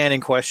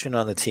outstanding question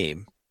on the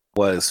team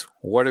was,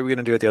 what are we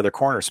going to do at the other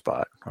corner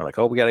spot? We're like,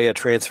 we got to get a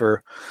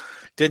transfer.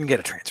 Didn't get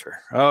a transfer.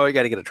 Oh, we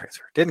got to get a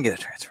transfer. Didn't get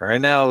a transfer.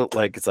 And now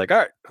it's like, all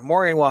right,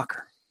 Amorian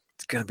Walker.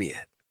 It's going to be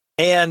it.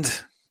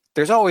 And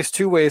there's always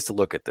 2 ways to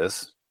look at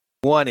this.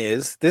 One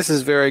is, this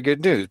is very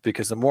good news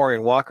because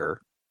Amorian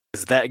Walker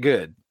is that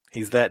good.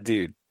 He's that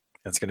dude.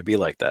 It's going to be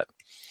like that.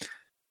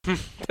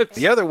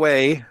 The other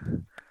way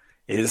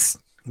is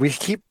we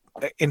keep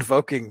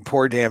invoking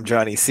poor damn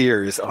Johnny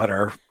Sears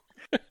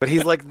but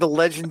he's like the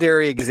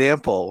legendary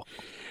example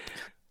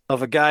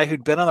of a guy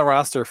who'd been on the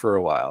roster for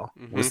a while,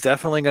 was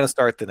definitely going to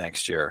start the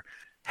next year,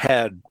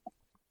 had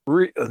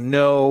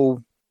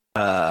no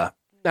not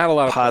a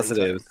lot of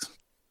positives.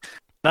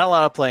 Not a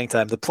lot of playing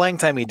time. The playing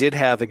time he did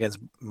have against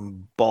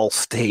Ball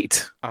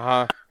State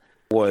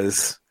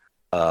was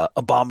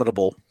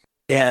abominable.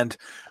 And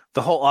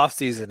the whole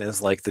offseason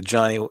is like the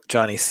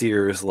Johnny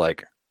Sears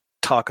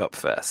talk-up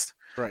fest.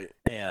 Right.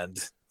 And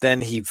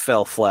then he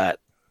fell flat,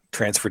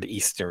 transferred to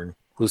Eastern,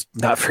 who's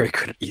not very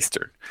good at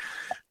Eastern.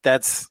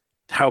 That's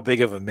how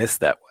big of a miss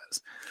that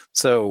was.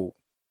 So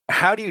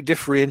how do you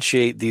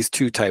differentiate these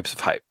 2 types of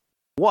hype?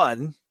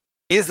 One,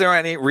 is there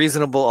any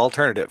reasonable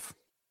alternative?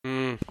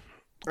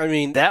 I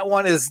mean, that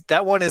one is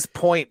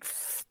point.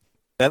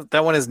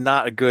 That one is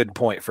not a good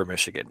point for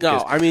Michigan.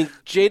 No, I mean,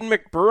 Jaden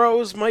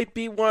McBurrows might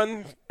be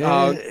one.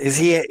 Is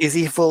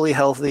he fully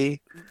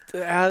healthy?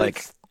 I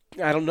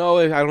don't know.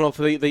 I don't know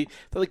if they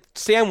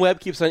Sam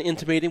Webb keeps on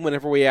intimating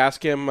whenever we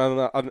ask him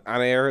on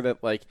air that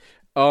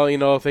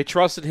if they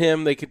trusted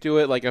him, they could do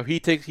it. Like,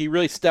 if he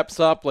really steps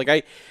up. Like,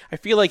 I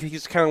feel like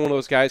he's kind of one of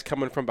those guys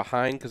coming from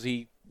behind because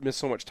he missed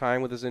so much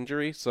time with his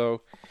injury.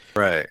 So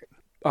right.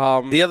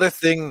 The other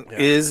thing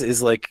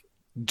is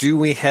do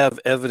we have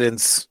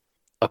evidence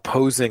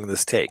opposing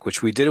this take,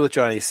 which we did with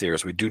Johnny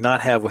Sears? We do not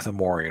have with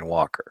Amorian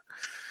Walker.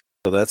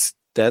 So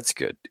that's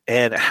good.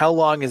 And how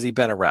long has he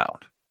been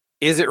around?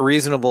 Is it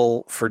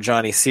reasonable for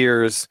Johnny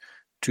Sears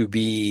to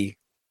be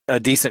a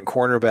decent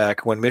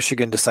cornerback when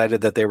Michigan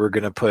decided that they were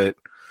going to put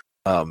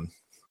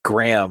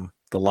Graham,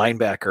 the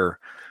linebacker,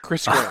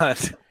 Chris Graham.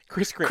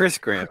 Chris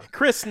Graham.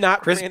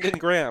 Brandon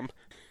Graham.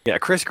 Yeah,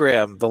 Chris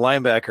Graham, the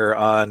linebacker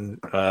on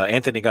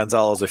Anthony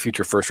Gonzalez, a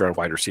future first-round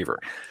wide receiver.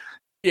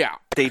 Yeah.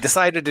 They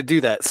decided to do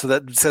that, so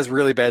that says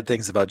really bad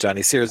things about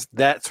Johnny Sears.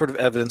 That sort of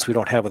evidence we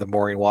don't have with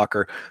Maureen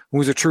Walker, who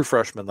was a true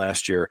freshman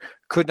last year,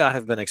 could not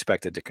have been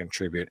expected to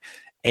contribute.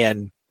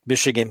 And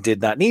Michigan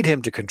did not need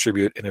him to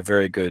contribute in a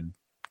very good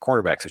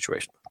cornerback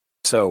situation.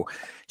 So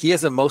he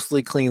has a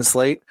mostly clean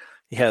slate.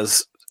 He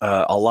has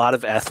a lot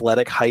of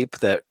athletic hype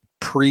that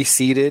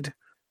preceded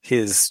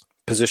his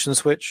position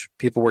switch.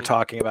 People were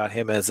talking about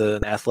him as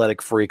an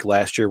athletic freak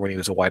last year when he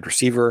was a wide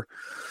receiver.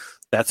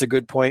 That's a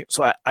good point.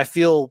 So I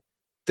feel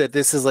that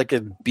this is like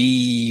a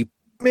B,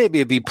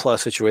 maybe a B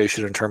plus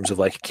situation in terms of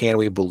like, can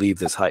we believe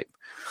this hype?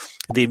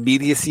 The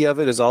immediacy of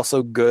it is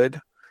also good.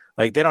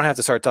 Like they don't have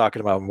to start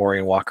talking about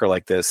Maureen Walker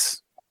like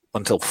this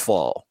until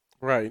fall.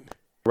 Right.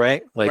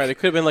 Right? Like right. It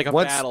could have been like a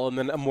battle and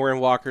then Maureen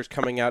Walker's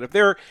coming out. If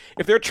they're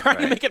trying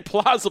to make it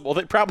plausible,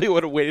 they probably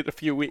would have waited a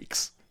few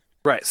weeks.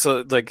 Right.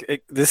 So like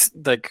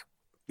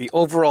the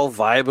overall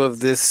vibe of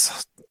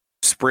this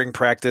spring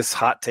practice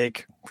hot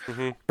take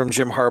from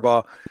Jim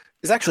Harbaugh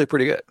is actually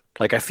pretty good.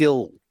 Like I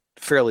feel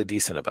fairly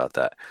decent about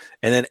that.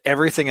 And then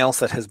everything else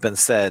that has been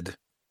said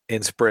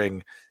in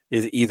spring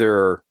is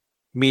either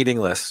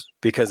meaningless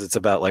because it's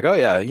about like, oh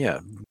yeah,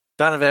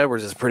 Donovan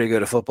Edwards is pretty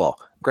good at football.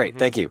 Great.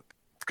 Thank you.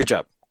 Good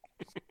job.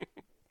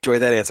 Enjoy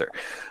that answer.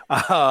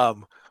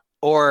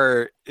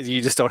 Or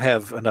you just don't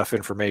have enough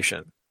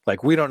information.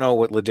 Like we don't know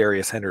what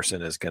Ladarius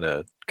Henderson is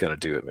gonna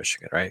do at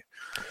Michigan, right?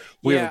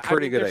 We have a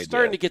pretty good idea.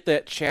 Starting to get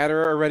that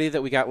chatter already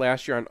that we got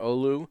last year on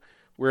Olu,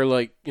 where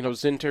like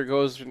Zinter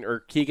goes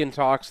or Keegan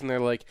talks, and they're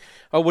like,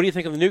 "Oh, what do you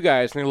think of the new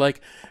guys?" And they're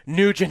like,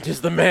 "Nugent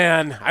is the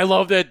man. I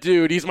love that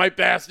dude. He's my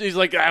best." He's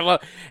like, "I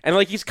love," and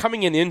like he's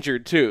coming in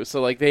injured too,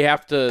 so like they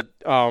have to.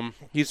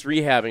 He's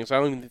rehabbing, so I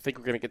don't even think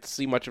we're gonna get to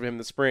see much of him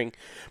this spring.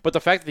 But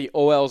the fact that the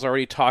OL is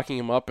already talking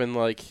him up, and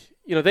like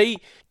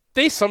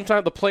they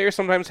sometimes the players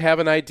sometimes have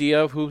an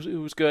idea of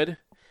who's good.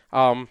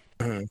 And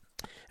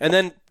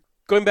then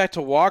going back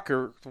to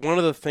Walker, one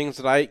of the things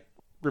that I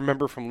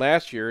remember from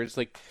last year is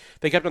like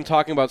they kept on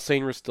talking about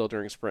Sainristil still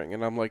during spring,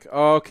 and I'm like,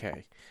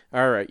 okay,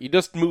 all right, you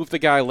just moved the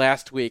guy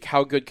last week.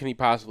 How good can he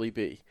possibly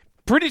be?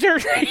 Pretty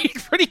good.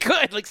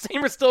 Like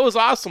Sainristil still was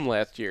awesome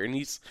last year, and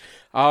he's,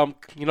 I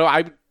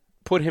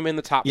put him in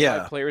the top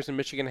 5 players in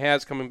Michigan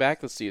has coming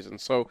back this season.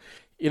 So,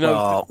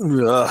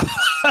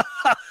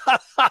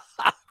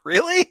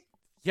 Really?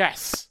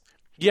 Yes.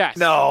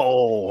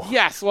 No.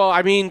 Yes. Well,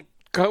 I mean,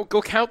 go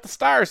count the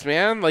stars,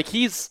 man. Like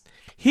he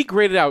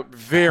graded out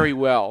very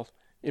well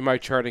in my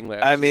charting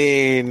list. I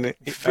mean,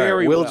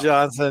 Will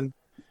Johnson.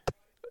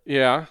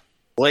 Yeah.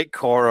 Blake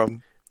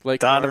Corum.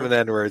 Donovan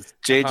Edwards.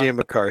 J.J.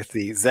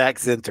 McCarthy. Zach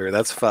Zinter.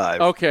 That's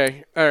 5.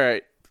 Okay. All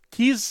right.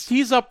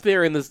 He's up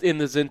there in the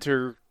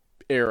Zinter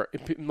era.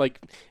 Like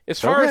as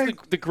far as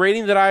the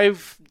grading that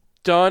I've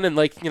done, and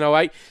like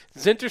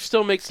Zinter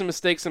still makes some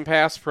mistakes in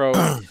pass pro,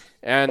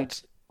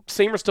 and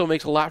Sainristil still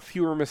makes a lot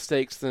fewer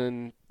mistakes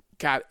than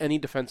any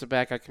defensive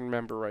back I can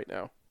remember right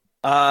now.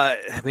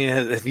 I mean,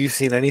 have you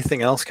seen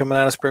anything else coming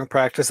out of spring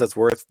practice that's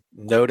worth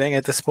noting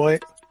at this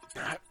point?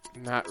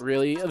 Not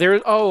really.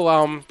 Braden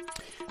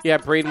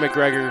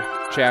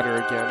McGregor chatter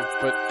again,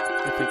 but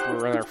I think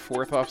we're in our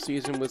 4th off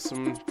season with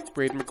some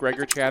Braden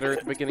McGregor chatter at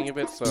the beginning of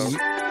it. So,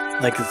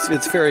 like,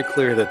 it's very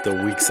clear that the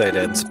weak side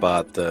end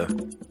spot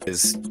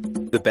is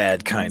the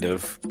bad kind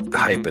of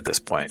hype at this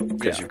point,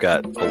 because you've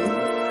got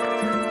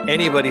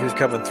anybody who's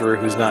coming through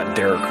who's not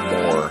Derek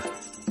Moore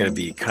going to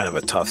be kind of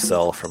a tough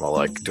sell from a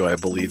like, do I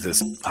believe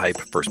this hype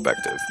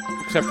perspective?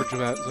 Except for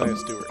Josiah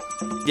Stewart.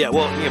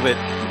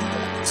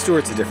 But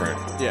Stewart's a different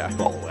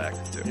ball of wax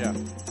too. Yeah.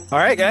 All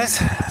right, guys.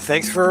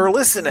 Thanks for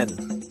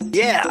listening.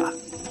 Yeah.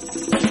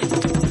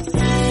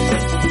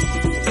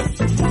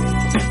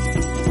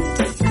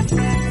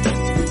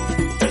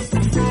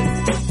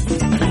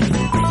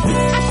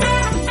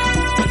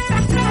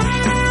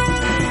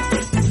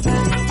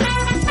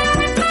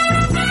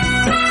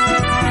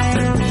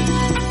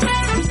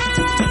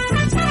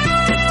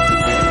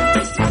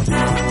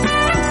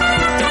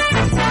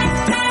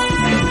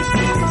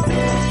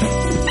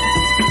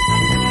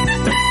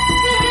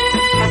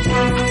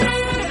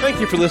 Thank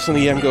you for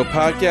listening to the MGO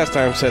Podcast.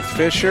 I'm Seth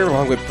Fisher,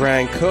 along with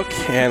Brian Cook,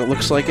 and it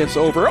looks like it's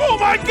over. Oh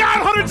my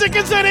God, Hunter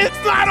Dickinson,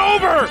 it's not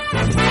over!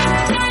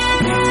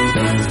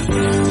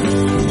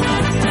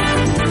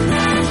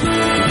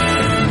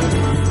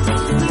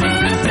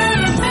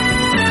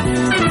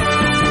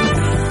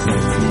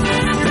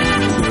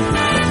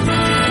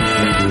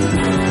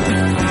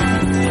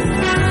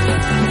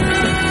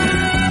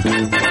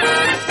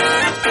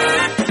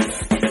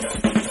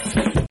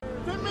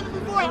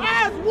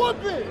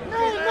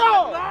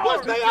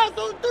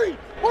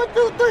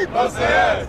 Bust their ass.